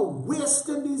 You are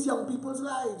wasting these young people's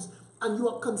lives. And you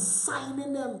are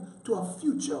consigning them to a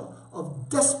future of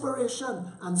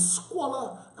desperation and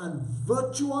squalor and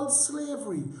virtual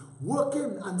slavery,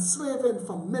 working and slaving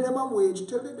for minimum wage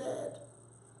till they're dead.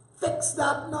 Fix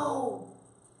that now.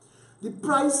 The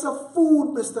price of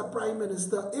food, Mr. Prime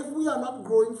Minister, if we are not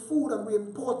growing food and we're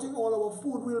importing all our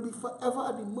food, we'll be forever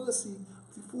at the mercy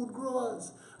of the food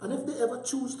growers. And if they ever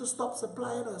choose to stop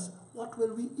supplying us, what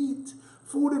will we eat?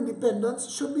 Food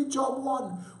independence should be job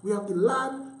one. We have the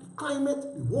land, climate,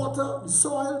 the water, the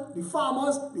soil, the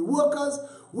farmers, the workers.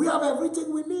 We have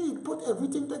everything we need. Put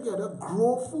everything together.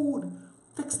 Grow food.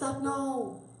 Fix that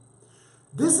now.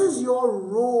 This is your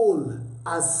role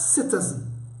as citizen.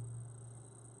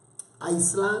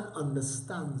 Iceland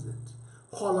understands it.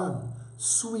 Holland,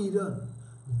 Sweden,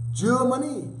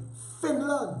 Germany,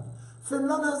 Finland.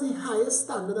 Finland has the highest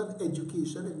standard of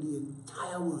education in the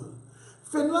entire world.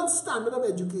 Finland's standard of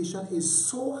education is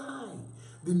so high.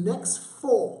 The next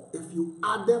four, if you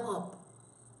add them up,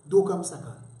 don't come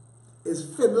second.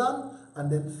 is Finland,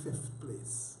 and then 5th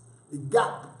place. The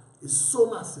gap is so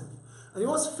massive. And you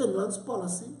know what's Finland's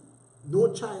policy?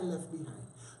 No child left behind.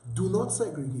 Do not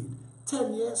segregate.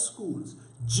 10-year schools,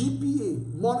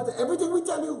 GPA, monitor, everything we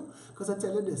tell you. Because I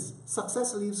tell you this,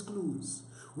 success leaves clues.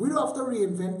 We don't have to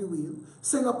reinvent the wheel.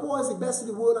 Singapore is the best in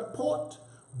the world at port.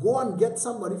 Go and get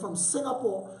somebody from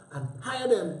Singapore and hire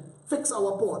them, fix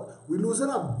our port. We're losing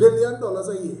 $1 billion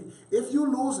a year. If you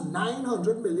lose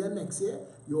 900 million next year,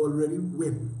 you already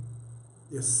win.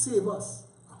 You save us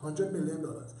 $100 million.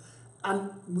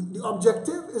 And the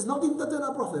objective is not even to turn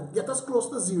a profit. Get us close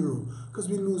to zero, because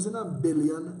we're losing $1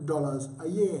 billion a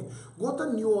year. Go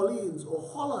to New Orleans or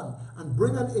Holland and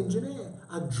bring an engineer,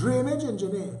 a drainage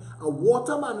engineer, a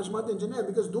water management engineer,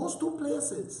 because those two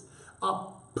places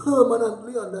are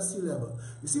permanently under sea level.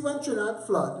 You see, when Trinidad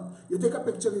flood, you take a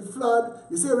picture of the flood,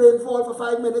 you see rainfall for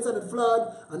 5 minutes and it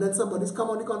flood, and then somebody's come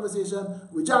on the conversation,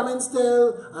 we jamming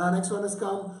still, and our next one has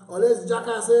come, all these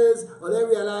jackasses, or they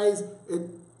realize it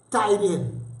tied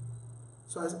in.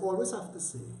 So I always have to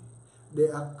say,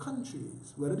 there are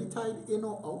countries, whether they tied in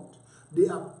or out, they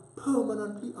are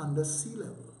permanently under sea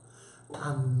level.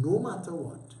 And no matter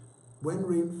what, when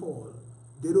rain falls,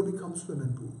 they don't become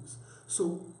swimming pools.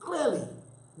 So clearly,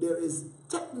 there is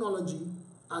technology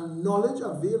and knowledge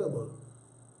available.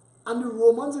 And the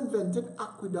Romans invented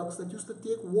aqueducts that used to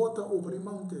take water over the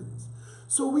mountains.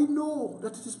 So we know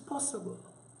that it is possible.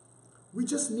 We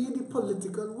just need the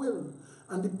political will.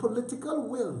 And the political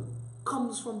will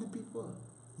comes from the people.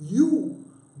 You,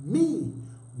 me,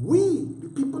 we, the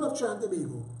people of Trinidad and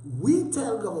Tobago, we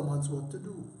tell governments what to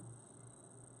do.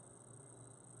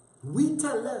 We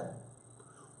tell them.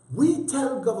 We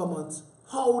tell governments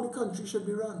how the country should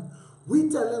be run. We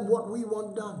tell them what we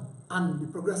want done. And the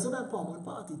Progressive Empowerment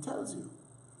Party tells you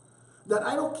that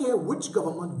I don't care which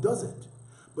government does it,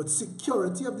 but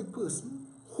security of the person,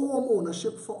 home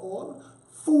ownership for all,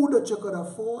 food that you can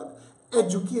afford,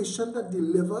 education that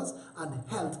delivers, and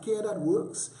healthcare that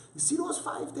works. You see those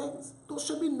 5 things? Those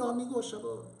should be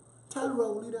non-negotiable. Tell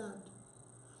Rowley that.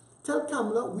 Tell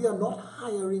Kamala, we are not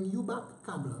hiring you back,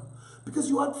 Kamala, because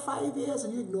you had 5 years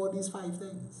and you ignored these 5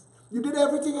 things. You did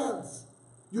everything else.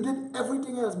 You did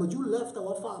everything else, but you left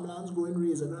our farmlands growing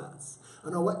razor grass.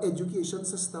 And our education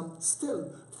system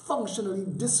still functionally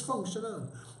dysfunctional.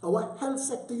 Our health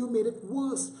sector, you made it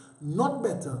worse, not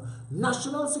better.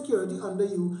 National security under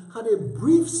you had a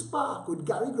brief spark with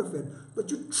Gary Griffith, but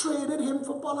you traded him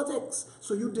for politics,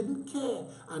 so you didn't care.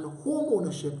 And home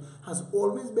ownership has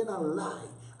always been a lie,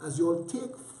 as you'll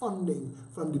take funding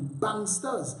from the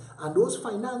banksters and those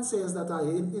financiers that are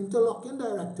in interlocking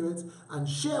directorates and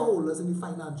shareholders in the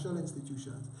financial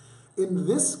institutions. In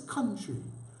this country,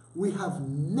 we have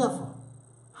never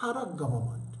had a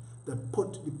government that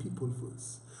put the people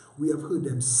first. We have heard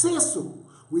them say so.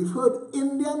 We've heard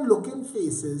Indian-looking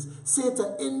faces say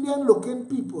to Indian-looking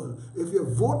people, if you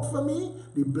vote for me,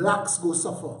 the blacks go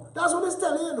suffer. That's what it's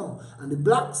telling you now. And the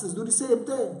blacks do the same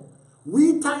thing.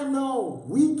 We time now,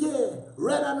 we care,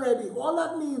 red and ready. All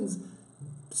that means,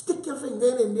 stick your finger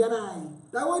in Indian eye.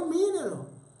 That's what it means, you know.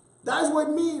 That's what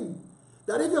it means.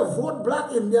 That if you vote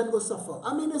black, Indian go suffer.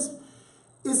 I mean,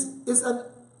 it's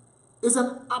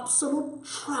an absolute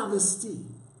travesty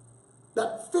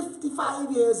that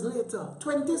 55 years later,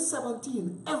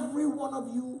 2017, every one of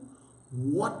you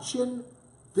watching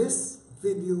this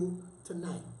video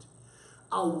tonight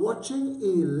are watching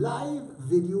a live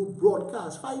video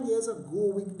broadcast. 5 years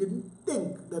ago, we didn't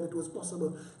think that it was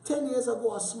possible. 10 years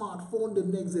ago, a smartphone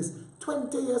didn't exist.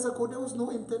 20 years ago, there was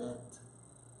no internet.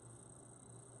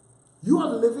 You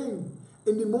are living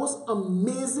in the most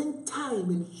amazing time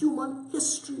in human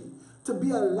history to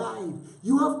be alive.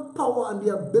 You have power and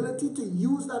the ability to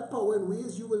use that power in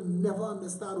ways you will never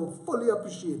understand or fully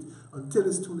appreciate until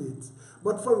it's too late.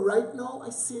 But for right now,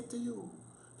 I say to you,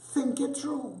 think it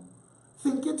through.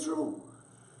 Think it through.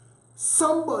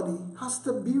 Somebody has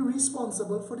to be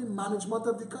responsible for the management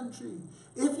of the country.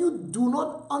 If you do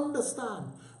not understand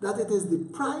that it is the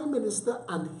Prime Minister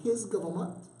and his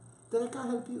government, then I can't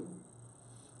help you.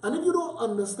 And if you don't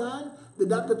understand that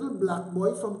that little black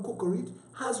boy from Cocorit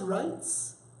has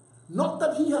rights, not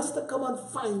that he has to come and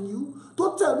find you,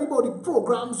 don't tell me about the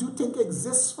programs you think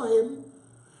exist for him.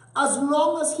 As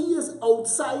long as he is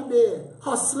outside there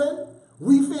hustling,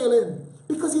 we failing.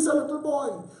 Because he's a little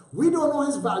boy. We don't know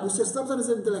his value systems and his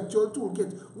intellectual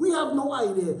toolkit. We have no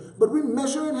idea. But we're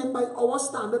measuring him by our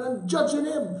standard and judging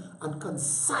him and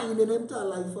consigning him to a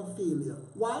life of failure.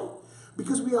 Why?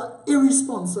 Because we are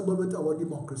irresponsible with our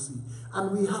democracy.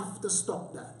 And we have to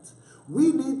stop that.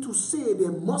 We need to say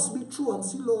there must be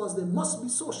truancy laws, there must be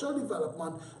social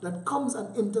development that comes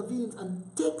and intervenes and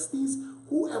takes these,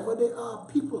 whoever they are,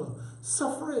 people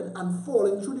suffering and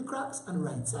falling through the cracks and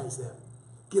right-size them.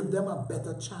 Give them a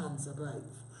better chance at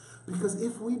life. Because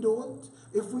if we don't,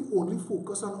 if we only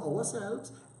focus on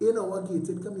ourselves in our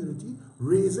gated community,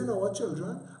 raising our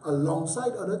children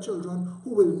alongside other children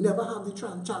who will never have the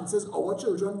chances our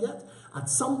children get, at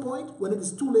some point when it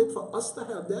is too late for us to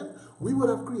help them, we would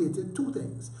have created two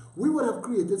things. We would have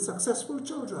created successful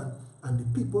children, and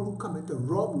the people who come in to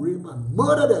rob, rape, and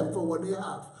murder them for what they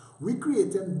have. We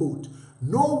created both.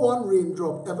 No one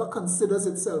raindrop ever considers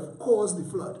itself caused the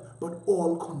flood, but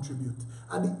all contribute.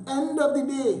 At the end of the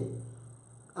day,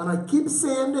 and I keep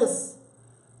saying this,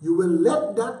 you will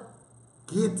let that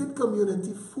gated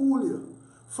community fool you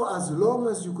for as long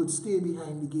as you could stay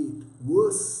behind the gate.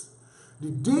 Worse, the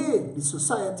day the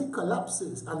society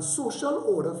collapses and social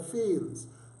order fails,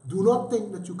 do not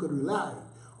think that you can rely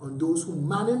on those who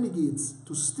man the gates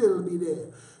to still be there.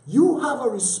 You have a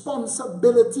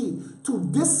responsibility to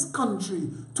this country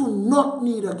to not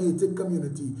need a gated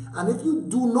community. And if you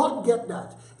do not get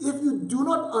that, if you do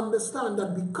not understand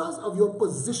that because of your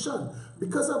position,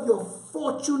 because of your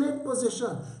fortunate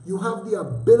position, you have the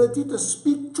ability to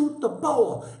speak truth to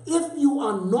power. If you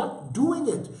are not doing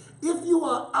it, if you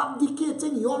are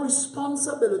abdicating your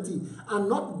responsibility and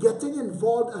not getting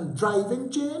involved and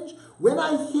driving change, when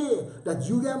I hear that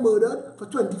you get murdered for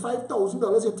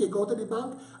 $25,000 you take out of the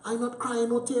bank, I'm not crying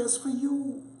no tears for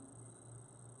you.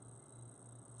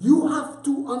 You have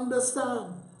to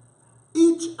understand,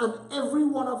 each and every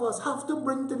one of us have to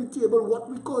bring to the table what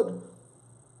we could.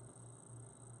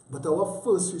 But our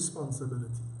first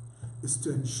responsibility is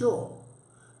to ensure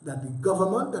that the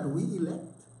government that we elect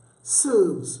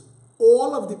serves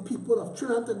all of the people of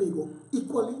Trinidad and Tobago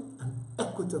equally and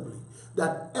equitably.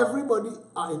 That everybody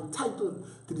are entitled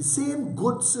to the same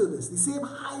good service, the same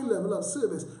high level of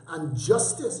service and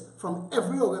justice from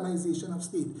every organization of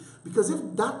state. Because if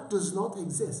that does not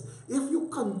exist, if you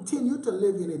continue to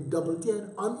live in a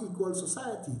double-tiered, unequal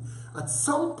society, at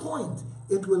some point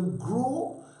it will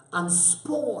grow and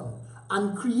spawn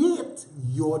and create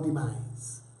your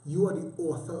demise. You are the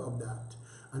author of that.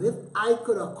 And if I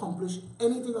could accomplish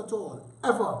anything at all,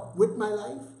 ever, with my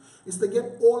life, is to get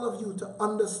all of you to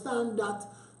understand that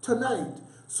tonight,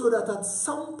 so that at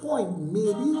some point,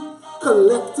 maybe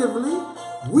collectively,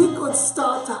 we could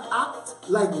start to act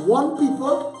like one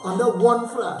people under one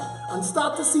flag and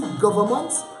start to see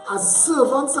governments as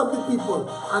servants of the people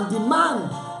and demand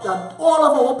that all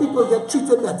of our people get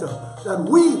treated better, that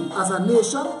we as a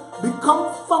nation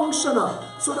become functional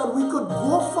so that we could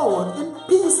go forward in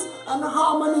peace and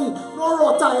harmony. No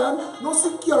wrought iron, no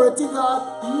security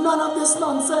guard, none of this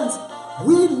nonsense.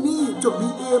 We need to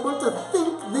be able to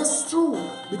think this through,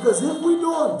 because if we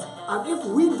don't, and if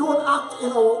we don't act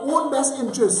in our own best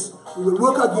interests, we will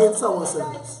work against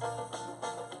ourselves.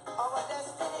 Our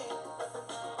destiny,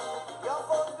 your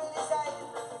vote will decide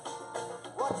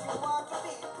what you want to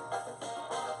be.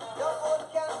 Your vote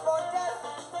can protect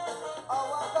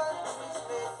our country's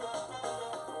fate,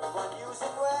 but use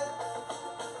it well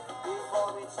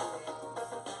before it's too late.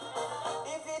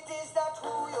 If it is that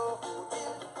who you're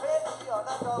voting, faith or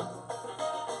not out.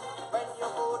 When you're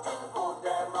voting, vote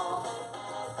them out.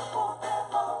 Vote them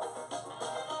out.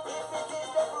 If it is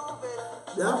the prove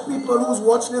it. There are people who's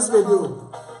watched this video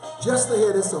just to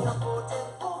hear this song.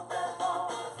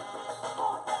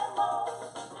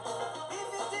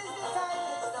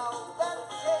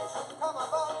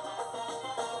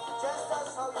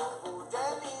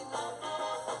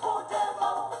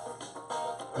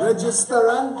 Register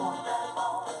and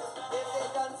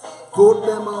vote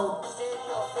them out.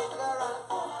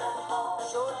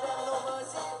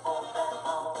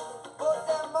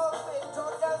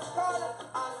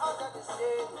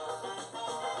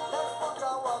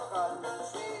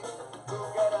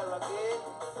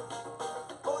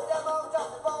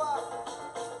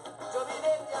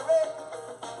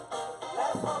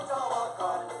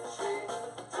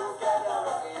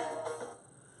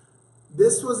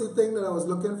 This was the thing that I was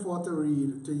looking for to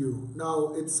read to you.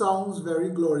 Now, it sounds very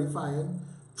glorifying.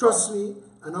 Trust me,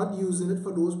 I'm not using it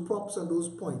for those props and those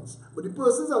points. But the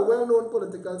person's a well-known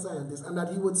political scientist, and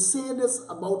that he would say this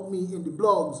about me in the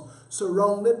blogs,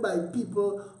 surrounded by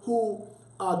people who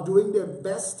are doing their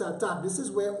best to attack. This is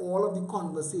where all of the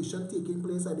conversation taking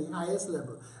place at the highest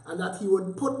level. And that he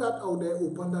would put that out there,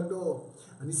 open the door.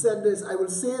 And he said this, I will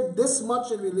say this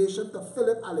much in relation to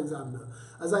Philip Alexander,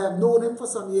 as I have known him for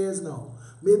some years now.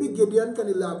 Maybe Gideon can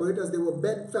elaborate, as they were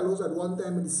bedfellows at one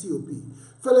time in the COP.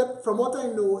 Philip, from what I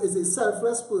know, is a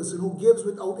selfless person who gives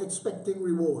without expecting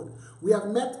reward. We have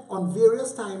met on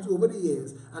various times over the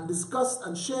years and discussed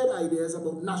and shared ideas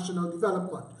about national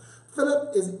development.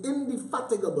 Philip is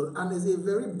indefatigable and is a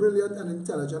very brilliant and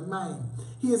intelligent mind.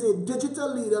 He is a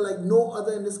digital leader like no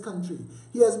other in this country.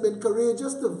 He has been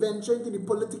courageous to venture into the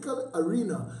political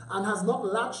arena and has not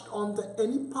latched on to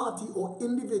any party or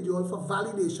individual for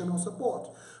validation or support.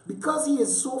 Because he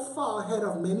is so far ahead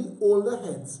of many older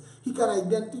heads, he can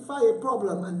identify a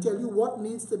problem and tell you what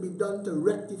needs to be done to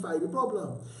rectify the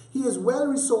problem. He is well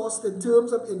resourced in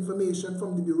terms of information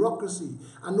from the bureaucracy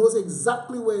and knows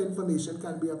exactly where information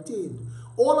can be obtained.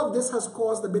 All of this has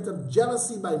caused a bit of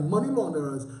jealousy by money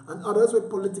launderers and others with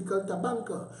political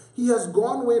tabanka. He has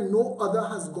gone where no other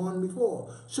has gone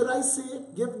before. Should I say,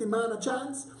 give the man a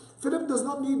chance? Philip does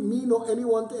not need me nor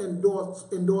anyone to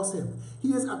endorse him.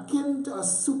 He is akin to a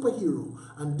superhero,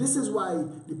 and this is why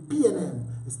the PNM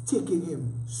is taking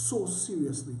him so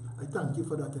seriously. I thank you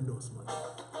for that endorsement.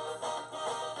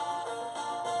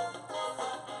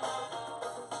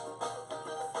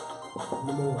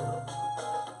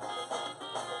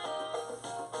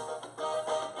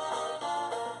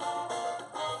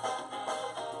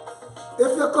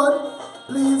 If you could,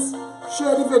 please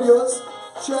share the videos,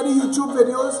 share the YouTube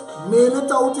videos, mail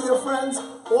it out to your friends.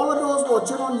 All of those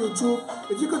watching on YouTube,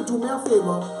 if you could do me a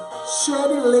favor, share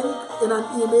the link in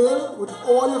an email with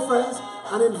all your friends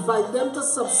and invite them to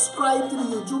subscribe to the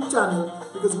YouTube channel,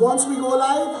 because once we go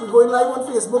live, we're going live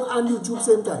on Facebook and YouTube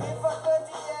same time.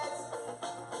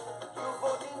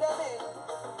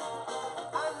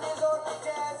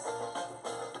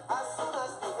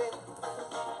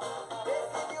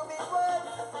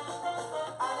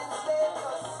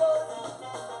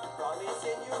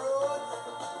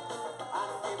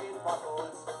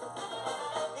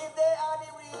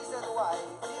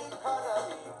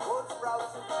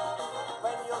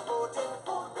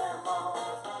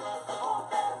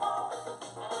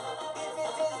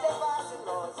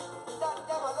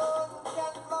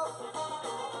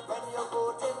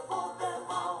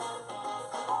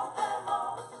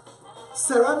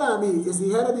 Sarah Nami is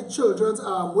the head of the children's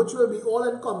arm, which will be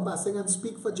all-encompassing and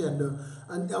speak for gender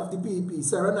and of the PEP.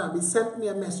 Sarah Nami sent me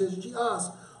a message. She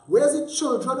asked, where's the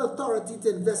Children Authority to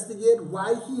investigate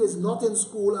why he is not in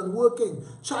school and working?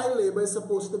 Child labor is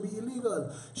supposed to be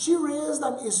illegal. She raised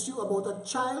an issue about a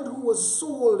child who was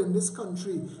sold in this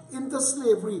country into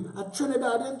slavery, a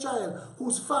Trinidadian child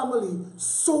whose family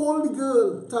sold the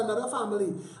girl to another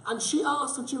family. And she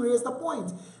asked, and she raised the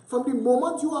point, from the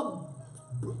moment you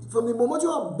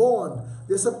are born,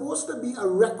 there's supposed to be a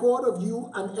record of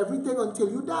you and everything until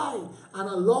you die. And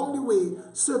along the way,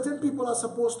 certain people are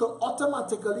supposed to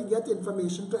automatically get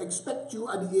information to expect you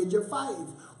at the age of 5.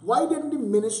 Why didn't the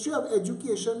Ministry of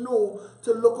Education know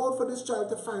to look out for this child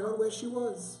to find out where she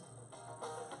was?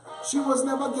 She was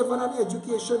never given an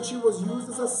education. She was used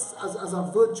as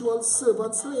a virtual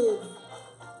servant slave.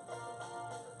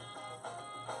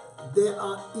 There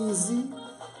are easy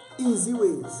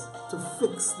ways to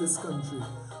fix this country.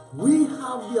 We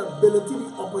have the ability,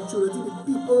 the opportunity, the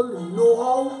people, the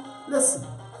know-how. Listen,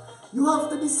 you have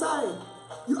to decide.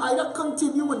 You either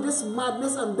continue with this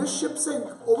madness and this ship sink,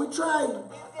 or we try.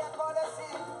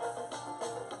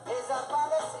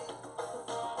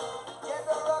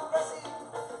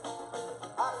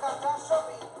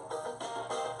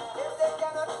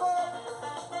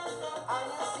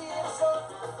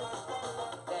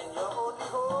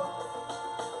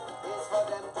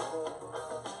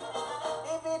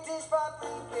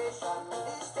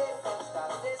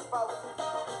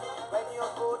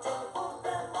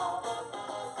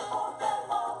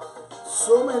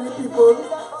 So many people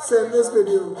send this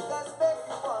video.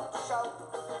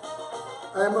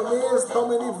 I am amazed how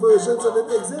many versions of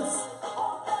it exist.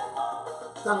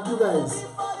 Thank you guys.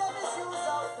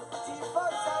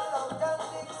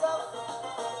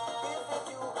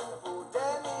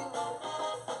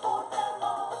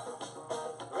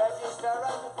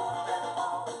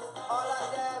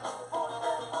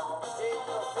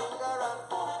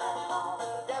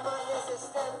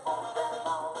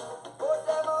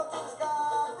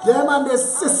 Them and the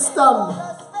system,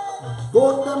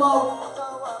 vote them out.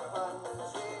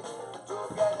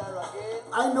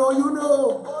 I know you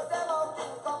know.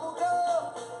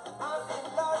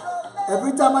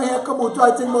 Every time I hear Kamuto,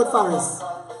 I think about Faris.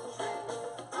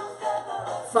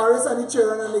 Faris and the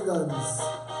children and the guns.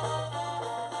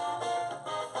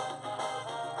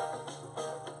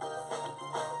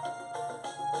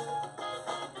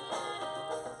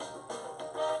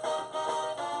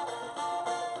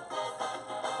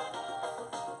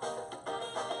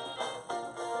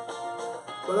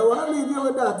 But I want to leave you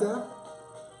with that.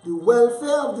 The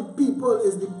welfare of the people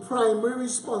is the primary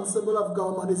responsible of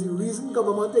government, is the reason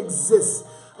government exists.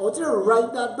 I want you to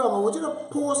write that down. I want you to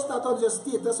post that on your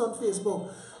status on Facebook.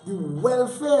 The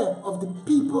welfare of the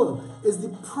people is the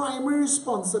primary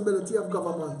responsibility of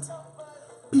government.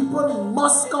 People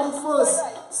must come first.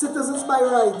 Citizens by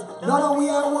right. None of we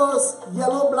are worse.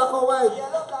 Yellow, black or white.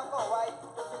 Yellow, black or white.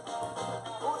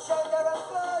 Food, shelter and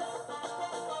clothes.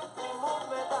 Free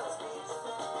movement and speech.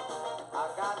 A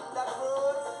garden that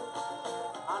grows.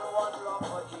 And one love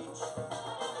for each.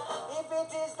 If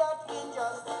it is that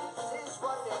injustice is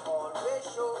what they always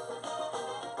show.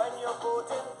 When you're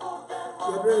voting,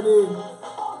 get ready.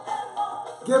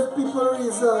 Give people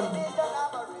reason. it is that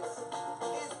avarice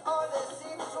is all they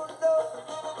seem to know.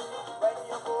 When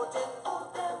you're voting,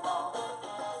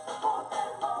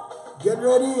 Get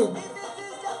ready. if it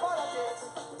is their politics,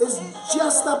 It's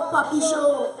just a papi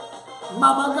show.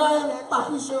 Mama guy and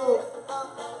papi show.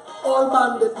 All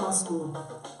bandit must go.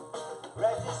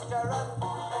 register and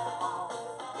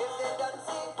if they don't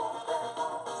see,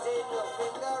 say your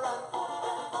finger and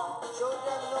show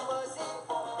them no mercy.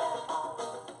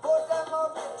 Put them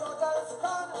out in total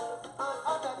scorn and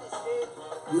utter disdain.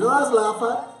 You know what I laugh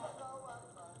at?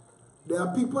 There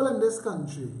are people in this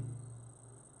country.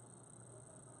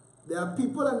 There are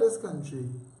people in this country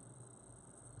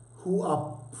who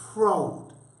are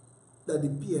proud that the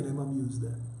PNM abused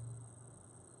them.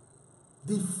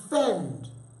 Defend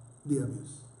the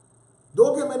abuse.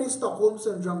 Don't give me the Stockholm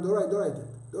Syndrome. Don't write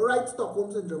it. Don't write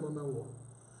Stockholm Syndrome on my wall.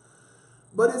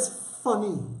 But it's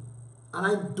funny. And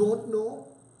I don't know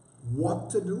what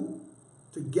to do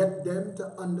to get them to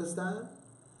understand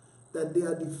that they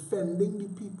are defending the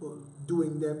people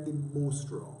doing them the most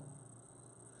wrong.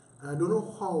 And I don't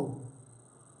know how,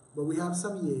 but we have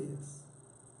some years,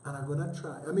 and I'm going to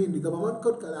try. I mean, the government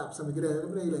could collapse and we could have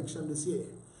an election this year.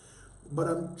 But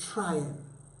I'm trying,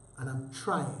 and I'm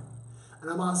trying. And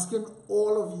I'm asking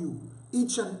all of you,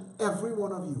 each and every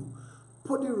one of you,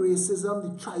 put the racism,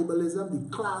 the tribalism,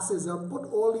 the classism,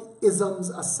 put all the isms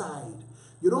aside.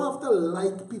 You don't have to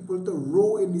like people to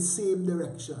row in the same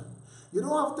direction. You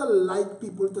don't have to like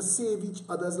people to save each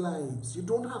other's lives. You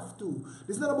don't have to.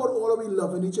 It's not about all of we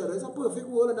loving each other. It's a perfect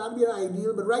world and that'd be an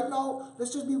ideal. But right now,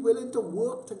 let's just be willing to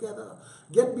work together.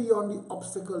 Get beyond the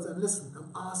obstacles. And listen,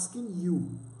 I'm asking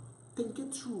you, think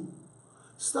it through.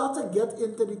 Start to get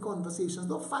into the conversations.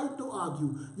 Don't fight to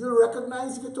argue. You'll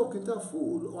recognize if you're talking to a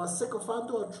fool or a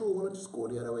sycophant or a troll and just go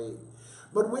the other way.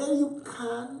 But where you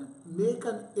can make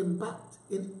an impact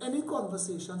in any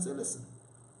conversation, say, listen,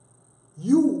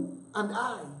 you and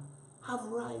I have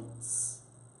rights.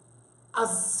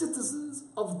 As citizens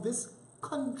of this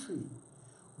country,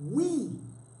 we,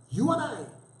 you and I,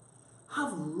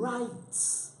 have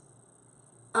rights.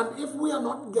 And if we are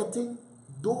not getting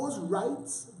those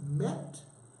rights met,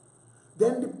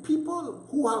 then the people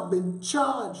who have been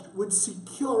charged with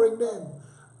securing them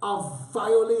are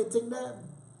violating them.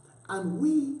 And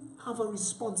we have a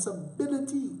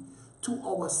responsibility to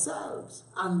ourselves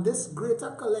and this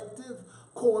greater collective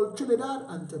called Trinidad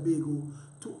and Tobago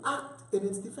to act in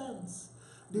its defense.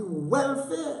 The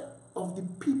welfare of the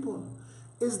people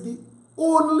is the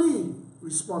only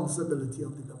responsibility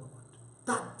of the government.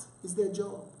 That is their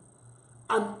job.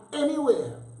 And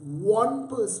anywhere one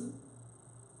person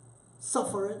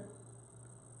suffering,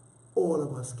 all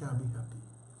of us can be happy.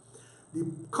 The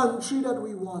country that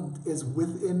we want is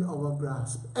within our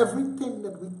grasp. Everything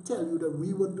that we tell you that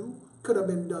we would do could have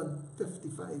been done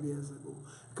 55 years ago.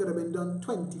 It could have been done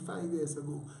 25 years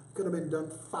ago. It could have been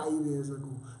done 5 years ago.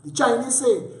 The Chinese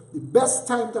say the best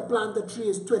time to plant a tree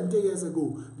is 20 years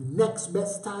ago. The next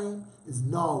best time is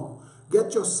now.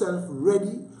 Get yourself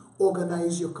ready.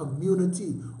 Organize your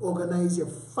community, organize your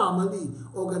family,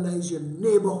 organize your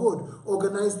neighborhood,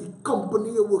 organize the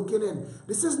company you're working in.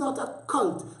 This is not a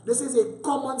cult. This is a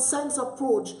common sense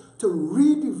approach to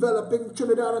redeveloping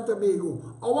Trinidad and Tobago.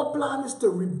 Our plan is to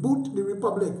reboot the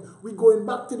republic. We're going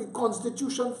back to the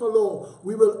Constitution for law.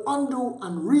 We will undo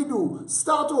and redo,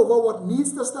 start over what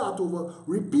needs to start over,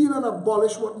 repeal and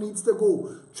abolish what needs to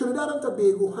go. Trinidad and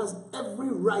Tobago has every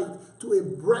right to a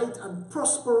bright and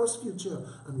prosperous future.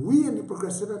 And we in the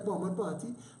Progressive Empowerment Party,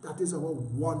 that is our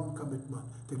one commitment,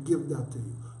 to give that to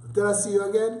you. Until I see you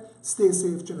again, stay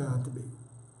safe, Trinidad and Tobago.